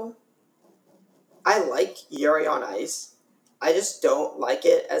 Also, I like Yuri on Ice. I just don't like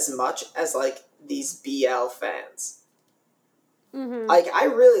it as much as like these BL fans. Mm-hmm. Like, I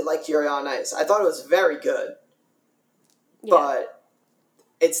really liked Yuri on Ice. I thought it was very good, but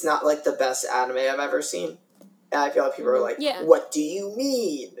it's not like the best anime I've ever seen. And I feel like people are like, "What do you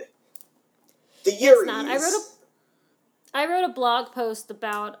mean?" The Yuris. It's not. I wrote a blog post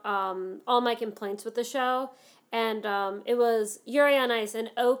about all my complaints with the show, and it was Yuri on Ice, an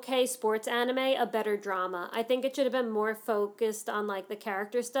okay sports anime, a better drama. I think it should have been more focused on like the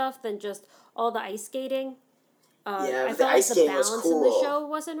character stuff than just all the ice skating. I felt like the balance in the show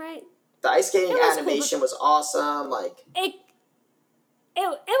wasn't right. The ice skating animation was awesome. Like it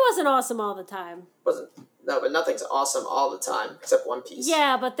wasn't awesome all the time. No, but nothing's awesome all the time except One Piece.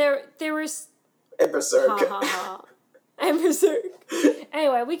 Yeah, but there was and Berserk. And Berserk.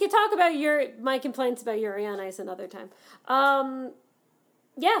 Anyway, we could talk about my complaints about Yuri on Ice another time.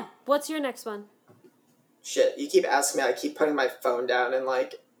 Yeah, what's your next one? Shit, you keep asking me. I keep putting my phone down and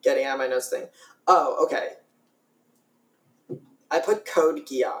like getting out my notes thing. Oh, okay. I put Code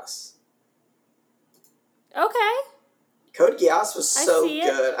Geass. Okay. Code Geass was so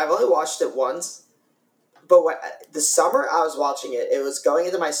good. I've only watched it once. But the summer I was watching it, it was going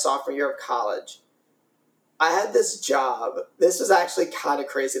into my sophomore year of college. I had this job. This was actually kind of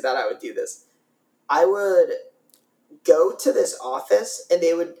crazy that I would do this. I would go to this office, and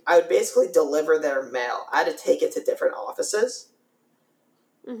I would basically deliver their mail. I had to take it to different offices.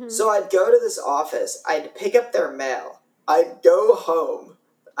 Mm-hmm. So I'd go to this office. I'd pick up their mail. I'd go home.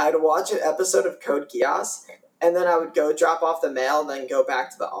 I'd watch an episode of Code Geass, and then I would go drop off the mail, and then go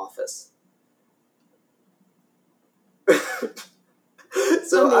back to the office.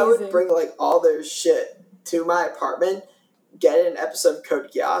 So amazing. I would bring like all their shit to my apartment, get an episode of Code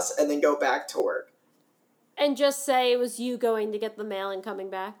Geass, and then go back to work. And just say it was you going to get the mail and coming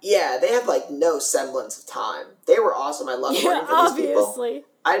back? Yeah, they had like no semblance of time. They were awesome. I loved working for these people.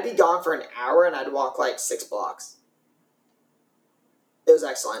 I'd be gone for an hour and I'd walk like 6 blocks. It was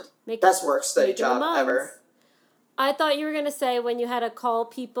excellent. Best work study job ever. I thought you were going to say when you had to call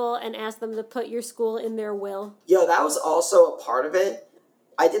people and ask them to put your school in their will. Yo, that was also a part of it.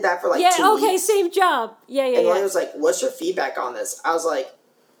 I did that for like 2 weeks. Yeah, okay, same job. Yeah. And Lily was like, what's your feedback on this? I was like,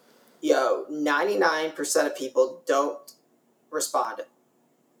 yo, 99% of people don't respond.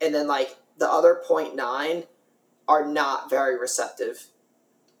 And then like the other 0.9 are not very receptive.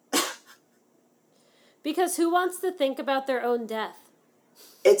 Because who wants to think about their own death?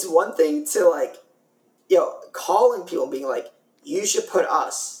 It's one thing to like, calling people and being like, you should put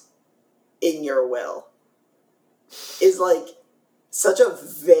us in your will is like such a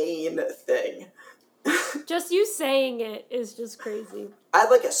vain thing. Just you saying it is just crazy. I had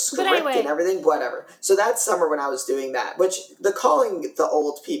like a script and everything, whatever. So that summer when I was doing that, which the calling the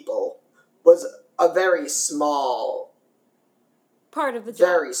old people was a very small part of the job.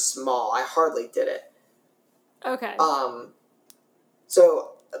 Very small. I hardly did it. Okay.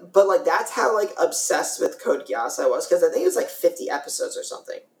 So, but like that's how like obsessed with Code Geass I was, because I think it was like 50 episodes or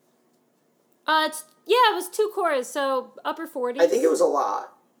something. It was 2 cores, so upper 40s. I think it was a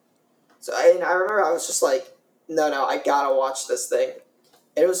lot. So I remember I was just like, no, I gotta watch this thing.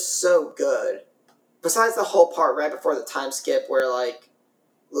 And it was so good. Besides the whole part right before the time skip where like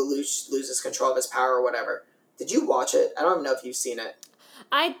Lelouch loses control of his power or whatever. Did you watch it? I don't even know if you've seen it.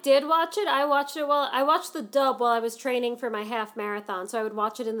 I did watch it. I watched the dub while I was training for my half marathon, so I would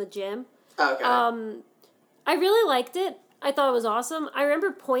watch it in the gym. Okay. I really liked it. I thought it was awesome. I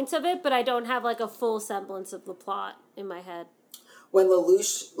remember points of it, but I don't have like a full semblance of the plot in my head. When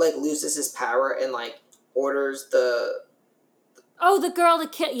Lelouch like loses his power and like orders the girl to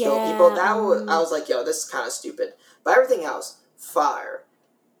kill people, I was like, yo, this is kind of stupid. But everything else, fire.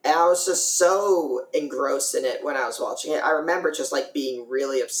 And I was just so engrossed in it when I was watching it. I remember just like being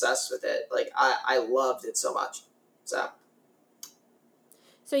really obsessed with it. Like I loved it so much.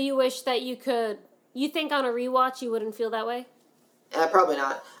 So you wish that you think on a rewatch you wouldn't feel that way? Probably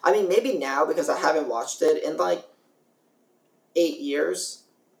not. I mean, maybe now because I haven't watched it in like 8 years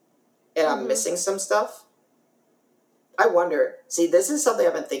and I'm missing some stuff. I wonder. See, this is something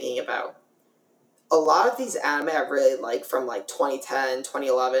I've been thinking about. A lot of these anime I really like from like 2010,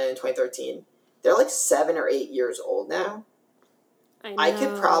 2011, 2013, they're like 7 or 8 years old now. I know. I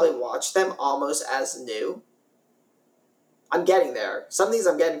could probably watch them almost as new. I'm getting there. Some of these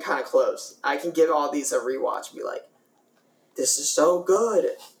I'm getting kind of close. I can give all these a rewatch and be like, this is so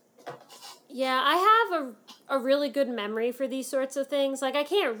good. Yeah, I have a really good memory for these sorts of things. Like, I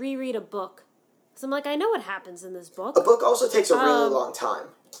can't reread a book. Because I'm like, I know what happens in this book. A book also takes a really long time.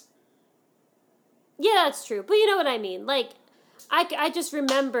 Yeah, that's true. But you know what I mean. Like, I just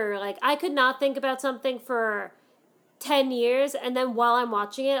remember, like, I could not think about something for 10 years, and then while I'm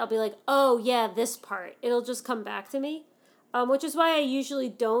watching it, I'll be like, oh, yeah, this part. It'll just come back to me. Which is why I usually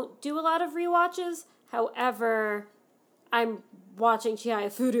don't do a lot of rewatches. However, I'm watching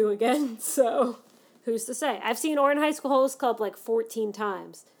Chihaya again, so who's to say? I've seen Ouran High School Host Club like 14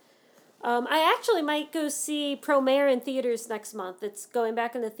 times. I actually might go see Promare in theaters next month. It's going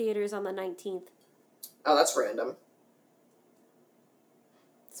back in the theaters on the 19th. Oh, that's random.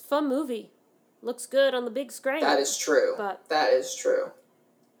 It's a fun movie. Looks good on the big screen. That is true. But that is true.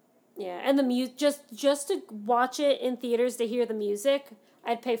 Yeah, and the just to watch it in theaters to hear the music,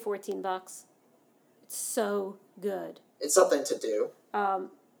 I'd pay $14. It's so good. It's something to do.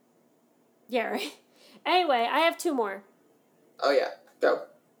 Yeah, right. Anyway, I have 2 more. Oh yeah, go.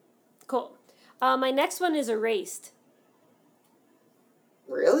 Cool. My next one is Erased.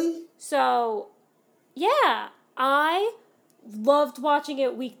 Really? So, yeah, I loved watching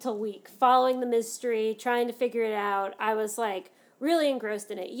it week to week, following the mystery, trying to figure it out. I was like really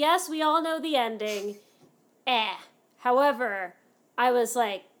engrossed in it. Yes, we all know the ending. However, I was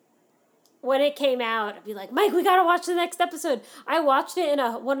like, when it came out, I'd be like, Mike, we gotta watch the next episode. I watched it in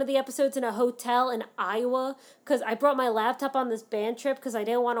one of the episodes in a hotel in Iowa because I brought my laptop on this band trip because I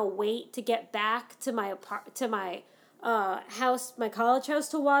didn't want to wait to get back to my house, my college house,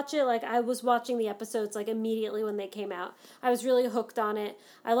 to watch it. Like, I was watching the episodes like immediately when they came out. I was really hooked on it.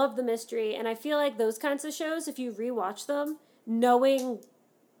 I love the mystery, and I feel like those kinds of shows, if you rewatch them, knowing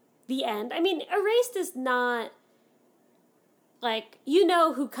the end. I mean, Erased is not like, you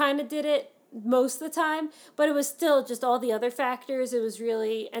know who kind of did it most of the time, but it was still just all the other factors. It was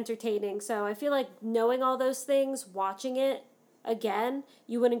really entertaining. So I feel like knowing all those things, watching it again,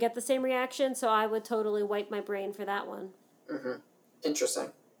 you wouldn't get the same reaction. So I would totally wipe my brain for that one. Mm-hmm.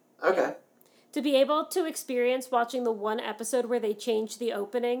 Interesting. Okay. Yeah. To be able to experience watching the one episode where they changed the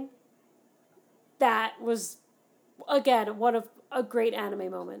opening, that was, again, a great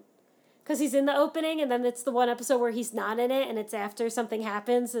anime moment. Because he's in the opening, and then it's the one episode where he's not in it, and it's after something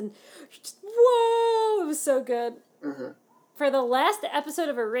happens, and just, whoa, it was so good. Mm-hmm. For the last episode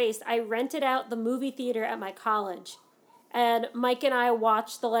of Erased, I rented out the movie theater at my college, and Mike and I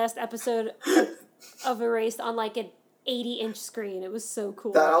watched the last episode of Erased on like an 80-inch screen. It was so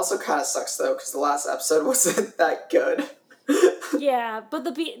cool. That also kind of sucks, though, because the last episode wasn't that good. Yeah, but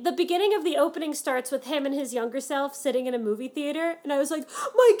the beginning of the opening starts with him and his younger self sitting in a movie theater, and I was like,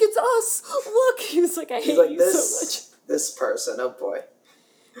 Mike, it's us! Look! He was like, I hate you so much. This person, oh boy.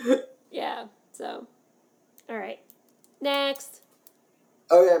 Yeah, so. Alright. Next.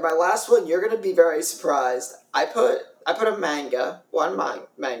 Okay, my last one, you're going to be very surprised. I put a manga,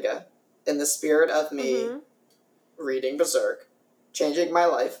 manga, in the spirit of me reading Berserk, changing my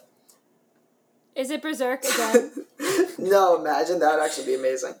life. Is it Berserk again? No, imagine that would actually be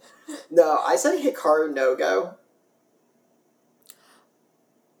amazing. No, I said Hikaru no Go.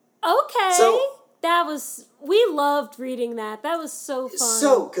 Okay. So, we loved reading that. That was so fun.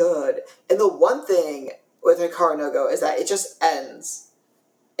 So good. And the one thing with Hikaru no Go is that it just ends.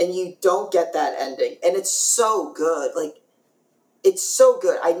 And you don't get that ending. And it's so good. Like, it's so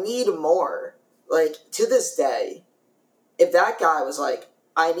good. I need more. Like, to this day, if that guy was like,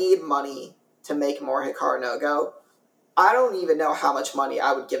 I need money to make more Hikaru no Go, I don't even know how much money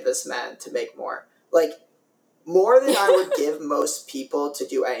I would give this man to make more. Like, more than I would give most people to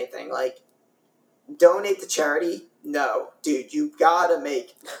do anything. Like, donate to charity? No. Dude, you gotta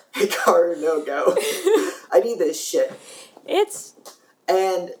make Hikaru no Go. I need this shit.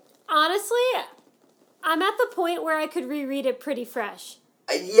 And honestly, I'm at the point where I could reread it pretty fresh.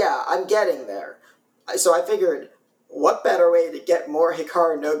 Yeah, I'm getting there. So I figured, what better way to get more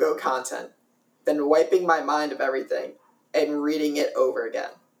Hikaru no Go content than wiping my mind of everything and reading it over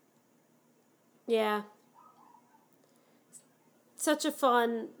again? Yeah. Such a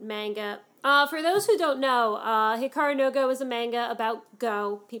fun manga. For those who don't know, Hikaru no Go is a manga about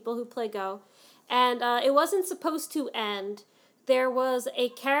Go, people who play Go. And it wasn't supposed to end. There was a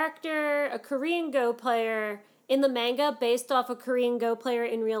character, a Korean Go player in the manga based off a Korean Go player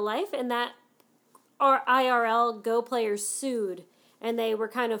in real life, and that our IRL Go players sued, and they were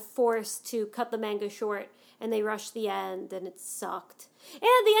kind of forced to cut the manga short, and they rushed the end, and it sucked. And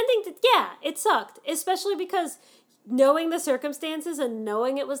the ending, it sucked, especially because knowing the circumstances and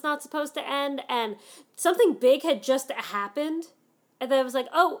knowing it was not supposed to end, and something big had just happened, and then it was like,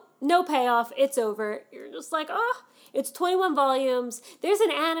 oh, no payoff, it's over. You're just like, oh, it's 21 volumes. There's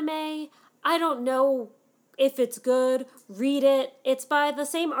an anime. I don't know if it's good. Read it. It's by the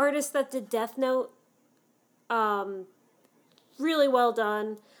same artist that did Death Note. Really well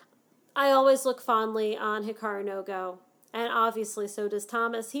done. I always look fondly on Hikaru no Go, and obviously so does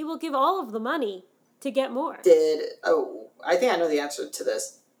Thomas. He will give all of the money to get more. I think I know the answer to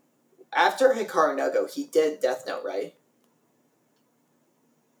this. After Hikaru no Go, he did Death Note, right?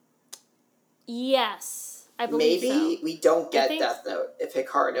 Yes, I believe Maybe so. we don't get Death Note if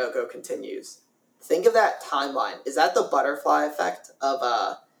Hikaru no Go continues. Think of that timeline. Is that the butterfly effect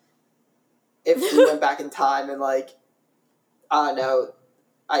of, if we went back in time and, like, no,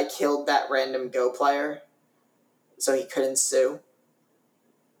 I killed that random Go player, so he couldn't sue?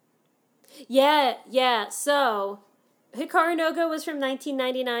 Yeah. So, Hikaru no Go was from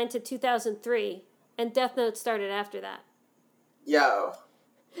 1999 to 2003, and Death Note started after that. Yo.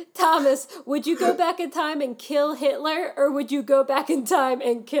 Thomas, would you go back in time and kill Hitler, or would you go back in time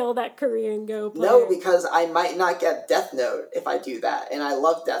and kill that Korean Go player? No, because I might not get Death Note if I do that, and I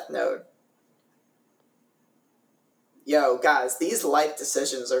love Death Note. Yo, guys, these life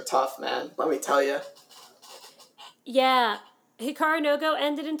decisions are tough, man. Let me tell you. Yeah. Hikaru no Go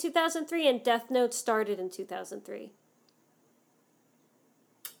ended in 2003, and Death Note started in 2003.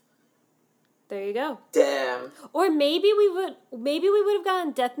 There you go. Damn. Or maybe we would have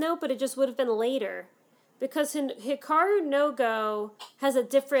gotten Death Note, but it just would have been later, because Hikaru no Go has a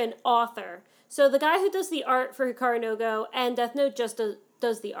different author. So the guy who does the art for Hikaru no Go and Death Note just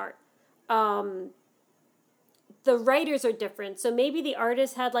does the art. The writers are different, so maybe the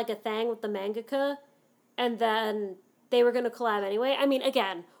artist had like a thing with the mangaka, and then they were going to collab anyway. I mean,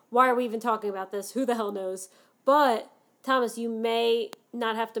 again, why are we even talking about this? Who the hell knows? But Thomas, you may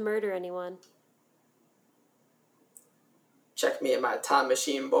not have to murder anyone. Check me in my time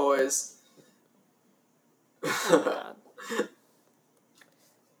machine, boys. Oh, God.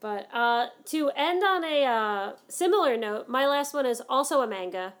 But to end on a similar note, my last one is also a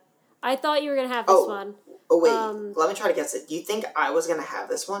manga. I thought you were going to have this one. Oh, wait. Let me try to guess it. Do you think I was going to have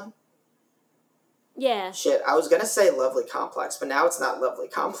this one? Yeah. Shit, I was going to say Lovely Complex, but now it's not Lovely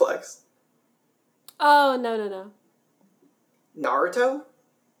Complex. Oh, no. Naruto?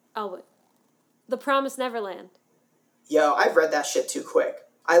 Oh, wait. The Promised Neverland. Yo, I've read that shit too quick.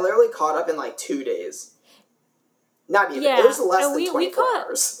 I literally caught up in like 2 days. Not even. Yeah, It was less and than 24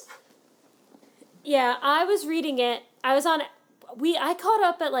 hours. Yeah, I was reading it. I caught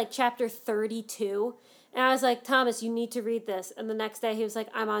up at like chapter 32. And I was like, Thomas, you need to read this. And the next day he was like,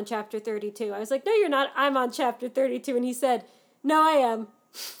 I'm on chapter 32. I was like, no, you're not. I'm on chapter 32. And he said, no, I am.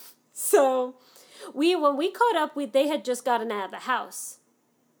 So when we caught up, they had just gotten out of the house.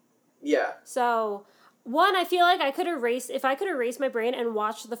 Yeah. So one, I feel like if I could erase my brain and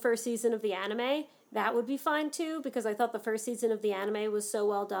watch the first season of the anime, that would be fine too, because I thought the first season of the anime was so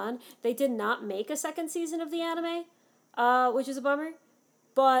well done. They did not make a second season of the anime, which is a bummer.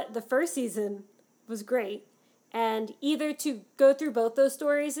 But the first season was great. And either to go through both those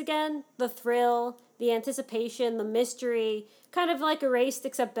stories again, the thrill, the anticipation, the mystery, kind of like Erased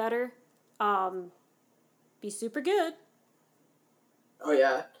except better, be super good. Oh,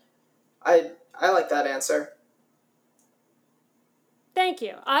 yeah. I like that answer. Thank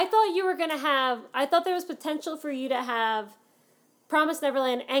you. I thought there was potential for you to have Promised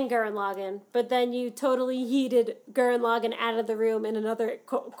Neverland and Gurren Lagann, but then you totally yeeted Gurren Lagann out of the room in another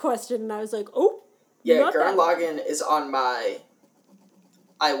question, and I was like, oh. Yeah, Gurren Lagann is on my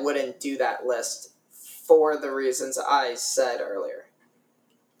I wouldn't do that list for the reasons I said earlier.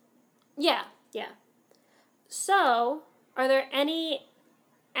 Yeah. So, are there any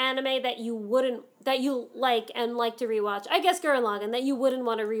anime that you like and like to rewatch? I guess Gurren Lagann, that you wouldn't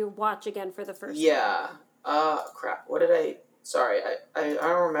want to rewatch again for the first time. Yeah. Crap. What did I... Sorry, I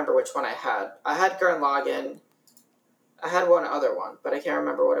don't remember which one I had. I had Gurren Lagann. I had one other one, but I can't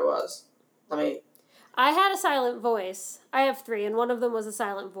remember what it was. I had a silent voice. I have 3, and one of them was a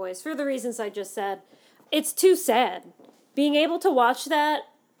silent voice, for the reasons I just said. It's too sad. Being able to watch that,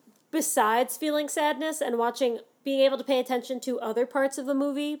 besides feeling sadness, and being able to pay attention to other parts of the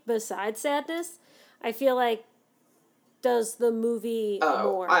movie besides sadness, I feel like does the movie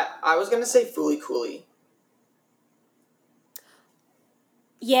more. I was going to say Fooly Cooly.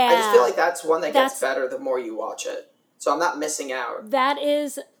 Yeah. I just feel like that's one that gets better the more you watch it. So I'm not missing out.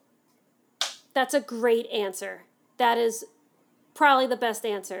 That's a great answer. That is probably the best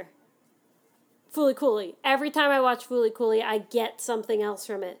answer. Fooly Cooly. Every time I watch Fooly Cooly, I get something else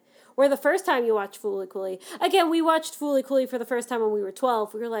from it. Or the first time you watch Fooly Cooly. Again, we watched Fooly Cooly for the first time when we were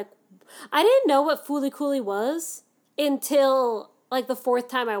 12. We were like, I didn't know what Fooly Cooly was until like the fourth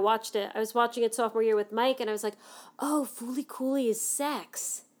time I watched it. I was watching it sophomore year with Mike, and I was like, oh, Fooly Cooly is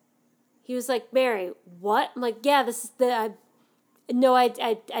sex. He was like, Mary, what? I'm like, yeah, this is I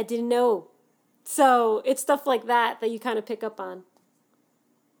didn't know. So it's stuff like that you kind of pick up on.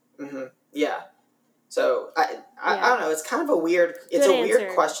 Mm-hmm. Yeah. So I don't know. It's kind of a weird. It's Good a weird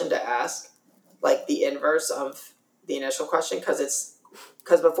answer. question to ask, like the inverse of the initial question, because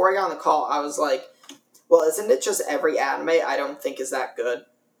before I got on the call, I was like, well, isn't it just every anime I don't think is that good?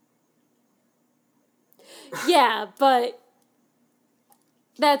 Yeah, but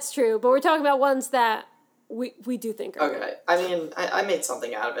that's true. But we're talking about ones that we do think are Okay. good. I mean, I made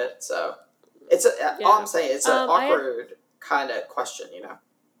something out of it, so it's all I'm saying. It's an awkward kind of question, you know.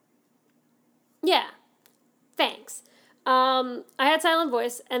 Yeah. Thanks. I had Silent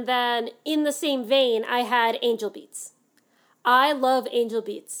Voice, and then in the same vein, I had Angel Beats. I love Angel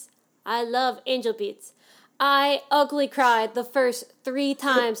Beats. I ugly cried the first 3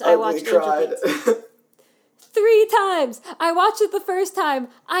 times I watched Angel Beats. 3 times! I watched it the first time.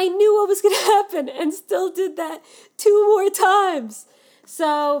 I knew what was going to happen and still did that 2 more times.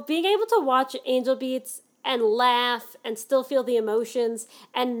 So being able to watch Angel Beats and laugh and still feel the emotions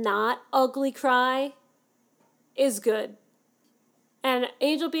and not ugly cry is good. And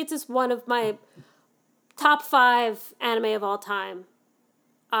Angel Beats is one of my top 5 anime of all time.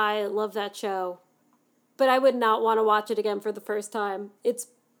 I love that show. But I would not want to watch it again for the first time. It's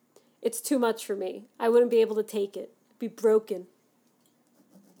too much for me. I wouldn't be able to take it. It'd be broken.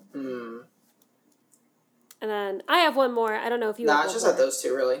 Hmm. And then I have one more. I don't know if you have Nah, one I just more. had those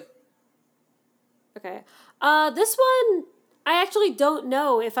 2, really. Okay. This one, I actually don't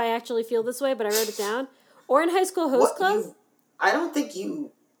know if I actually feel this way, but I wrote it down. Ouran High School Host Club. I don't think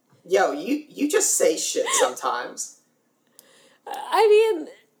you... Yo, you just say shit sometimes. I mean,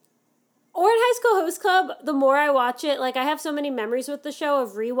 Ouran High School Host Club, the more I watch it, like, I have so many memories with the show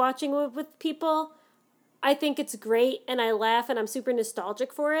of rewatching with people. I think it's great, and I laugh, and I'm super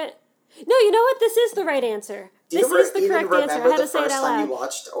nostalgic for it. No, you know what? This is the right answer. This is the correct answer. I had to say it out loud. Do you remember the first time you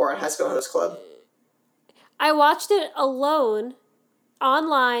watched Ouran High School Host Club? I watched it alone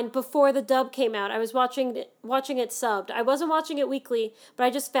online before the dub came out. I was watching it subbed. I wasn't watching it weekly, but I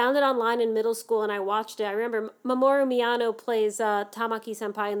just found it online in middle school and I watched it. I remember Mamoru Miyano plays Tamaki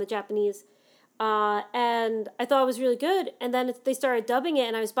Senpai in the Japanese, and I thought it was really good. And then they started dubbing it,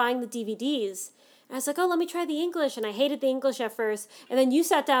 and I was buying the DVDs. And I was like, oh, let me try the English. And I hated the English at first. And then you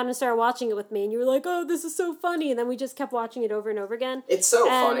sat down and started watching it with me. And you were like, oh, this is so funny. And then we just kept watching it over and over again. It's so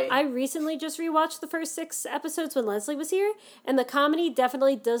funny. I recently just rewatched the first 6 episodes when Leslie was here. And the comedy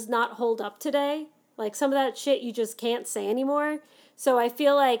definitely does not hold up today. Like, some of that shit you just can't say anymore. So I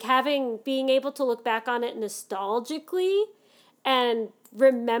feel like being able to look back on it nostalgically and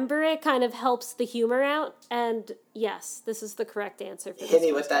remember it kind of helps the humor out. And yes, this is the correct answer for this. Hit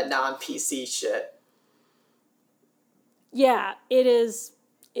me with that non-PC shit. Yeah, it is.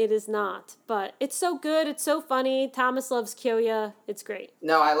 It is not, but it's so good. It's so funny. Thomas loves Kyoya. It's great.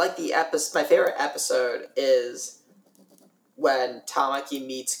 No, I like the episode. My favorite episode is when Tamaki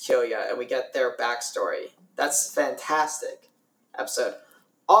meets Kyoya and we get their backstory. That's fantastic episode.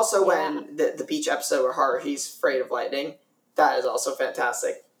 Also, when the beach episode where Haruhi's afraid of lightning, that is also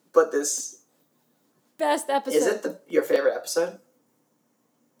fantastic. But this best episode. Is it your favorite episode?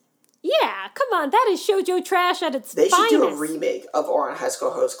 Yeah, come on, that is shoujo trash at its finest. They should do a remake of Ouran High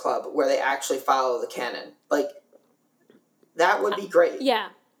School Host Club where they actually follow the canon. Like, that would be great. Yeah.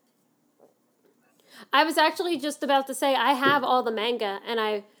 I was actually just about to say, I have all the manga,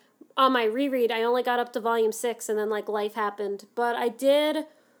 and on my reread, I only got up to volume 6, and then, like, life happened. But I did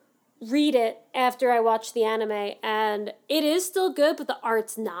read it after I watched the anime, and it is still good, but the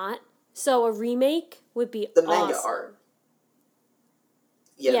art's not. So a remake would be the awesome. Manga art.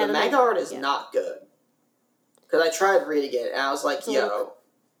 Yeah, the manga art is not good. Because I tried reading it, and I was like,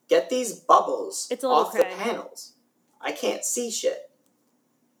 get these bubbles off the panels. I can't see shit.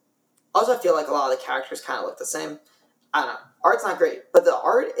 Also, I feel like a lot of the characters kind of look the same. I don't know. Art's not great, but the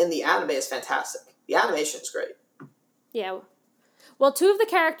art in the anime is fantastic. The animation's great. Yeah. Well, 2 of the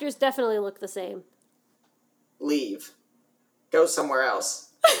characters definitely look the same. Leave. Go somewhere else.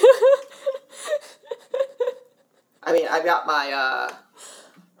 I mean, I've got my,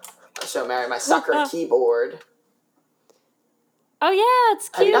 I'll show Mary my Sakura keyboard. Oh, yeah, it's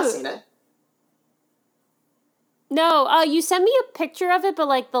cute. Have you not seen it? No, you sent me a picture of it, but,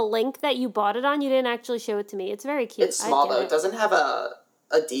 like, the link that you bought it on, you didn't actually show it to me. It's very cute. It's small, though. It doesn't have a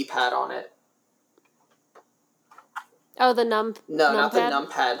D-pad on it. Oh, the No, not the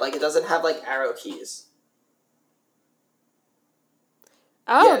numpad. Like, it doesn't have, like, arrow keys.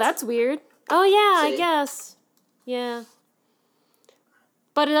 Oh, that's weird. Oh, yeah, See? I guess. Yeah.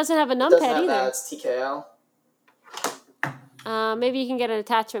 But it doesn't have a It doesn't numpad have either. that. It's TKO. Maybe you can get an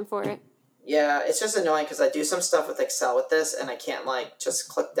attachment for it. Yeah, it's just annoying because I do some stuff with Excel with this, and I can't, like, just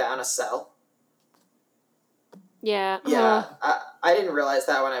click down a cell. Yeah. Yeah, I didn't realize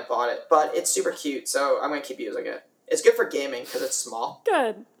that when I bought it, but it's super cute, so I'm going to keep using it. It's good for gaming because it's small.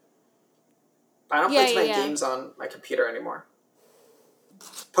 Good. I don't play too many games on my computer anymore.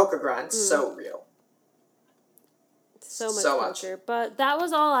 Poker Grind's so real. So much poker. But that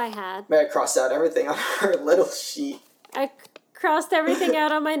was all I had. Mary crossed out everything on her little sheet. I crossed everything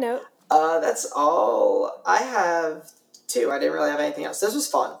out on my note. That's all I have, too. I didn't really have anything else. This was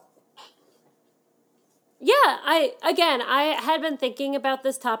fun. Yeah, I had been thinking about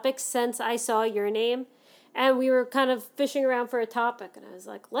this topic since I saw your name, and we were kind of fishing around for a topic, and I was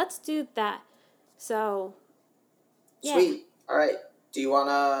like, let's do that. So, yeah. Sweet. All right. Do you want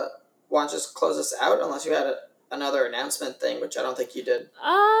to just close this out, unless you had another announcement thing, which I don't think you did?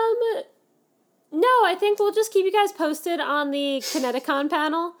 No, I think we'll just keep you guys posted on the Kineticon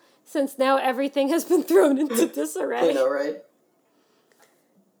panel, since now everything has been thrown into disarray. I know, right?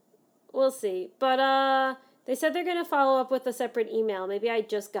 We'll see. But they said they're going to follow up with a separate email. Maybe I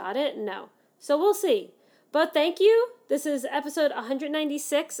just got it? No. So we'll see. But thank you. This is episode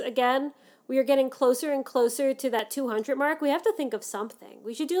 196. Again, we are getting closer and closer to that 200 mark. We have to think of something.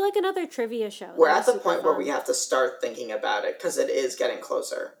 We should do like another trivia show. We're at the point where we have to start thinking about it because it is getting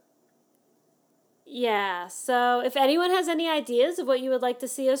closer. Yeah, so if anyone has any ideas of what you would like to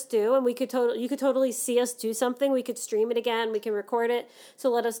see us do, and you could totally see us do something, we could stream it again, we can record it, so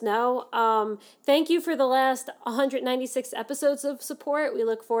let us know. Thank you for the last 196 episodes of support. We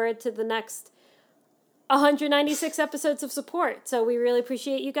look forward to the next 196 episodes of support. So we really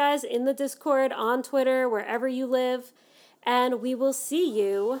appreciate you guys in the Discord, on Twitter, wherever you live. And we will see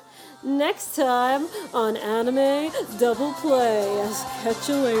you next time on Anime Double Play. Catch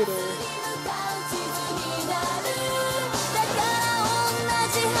you later.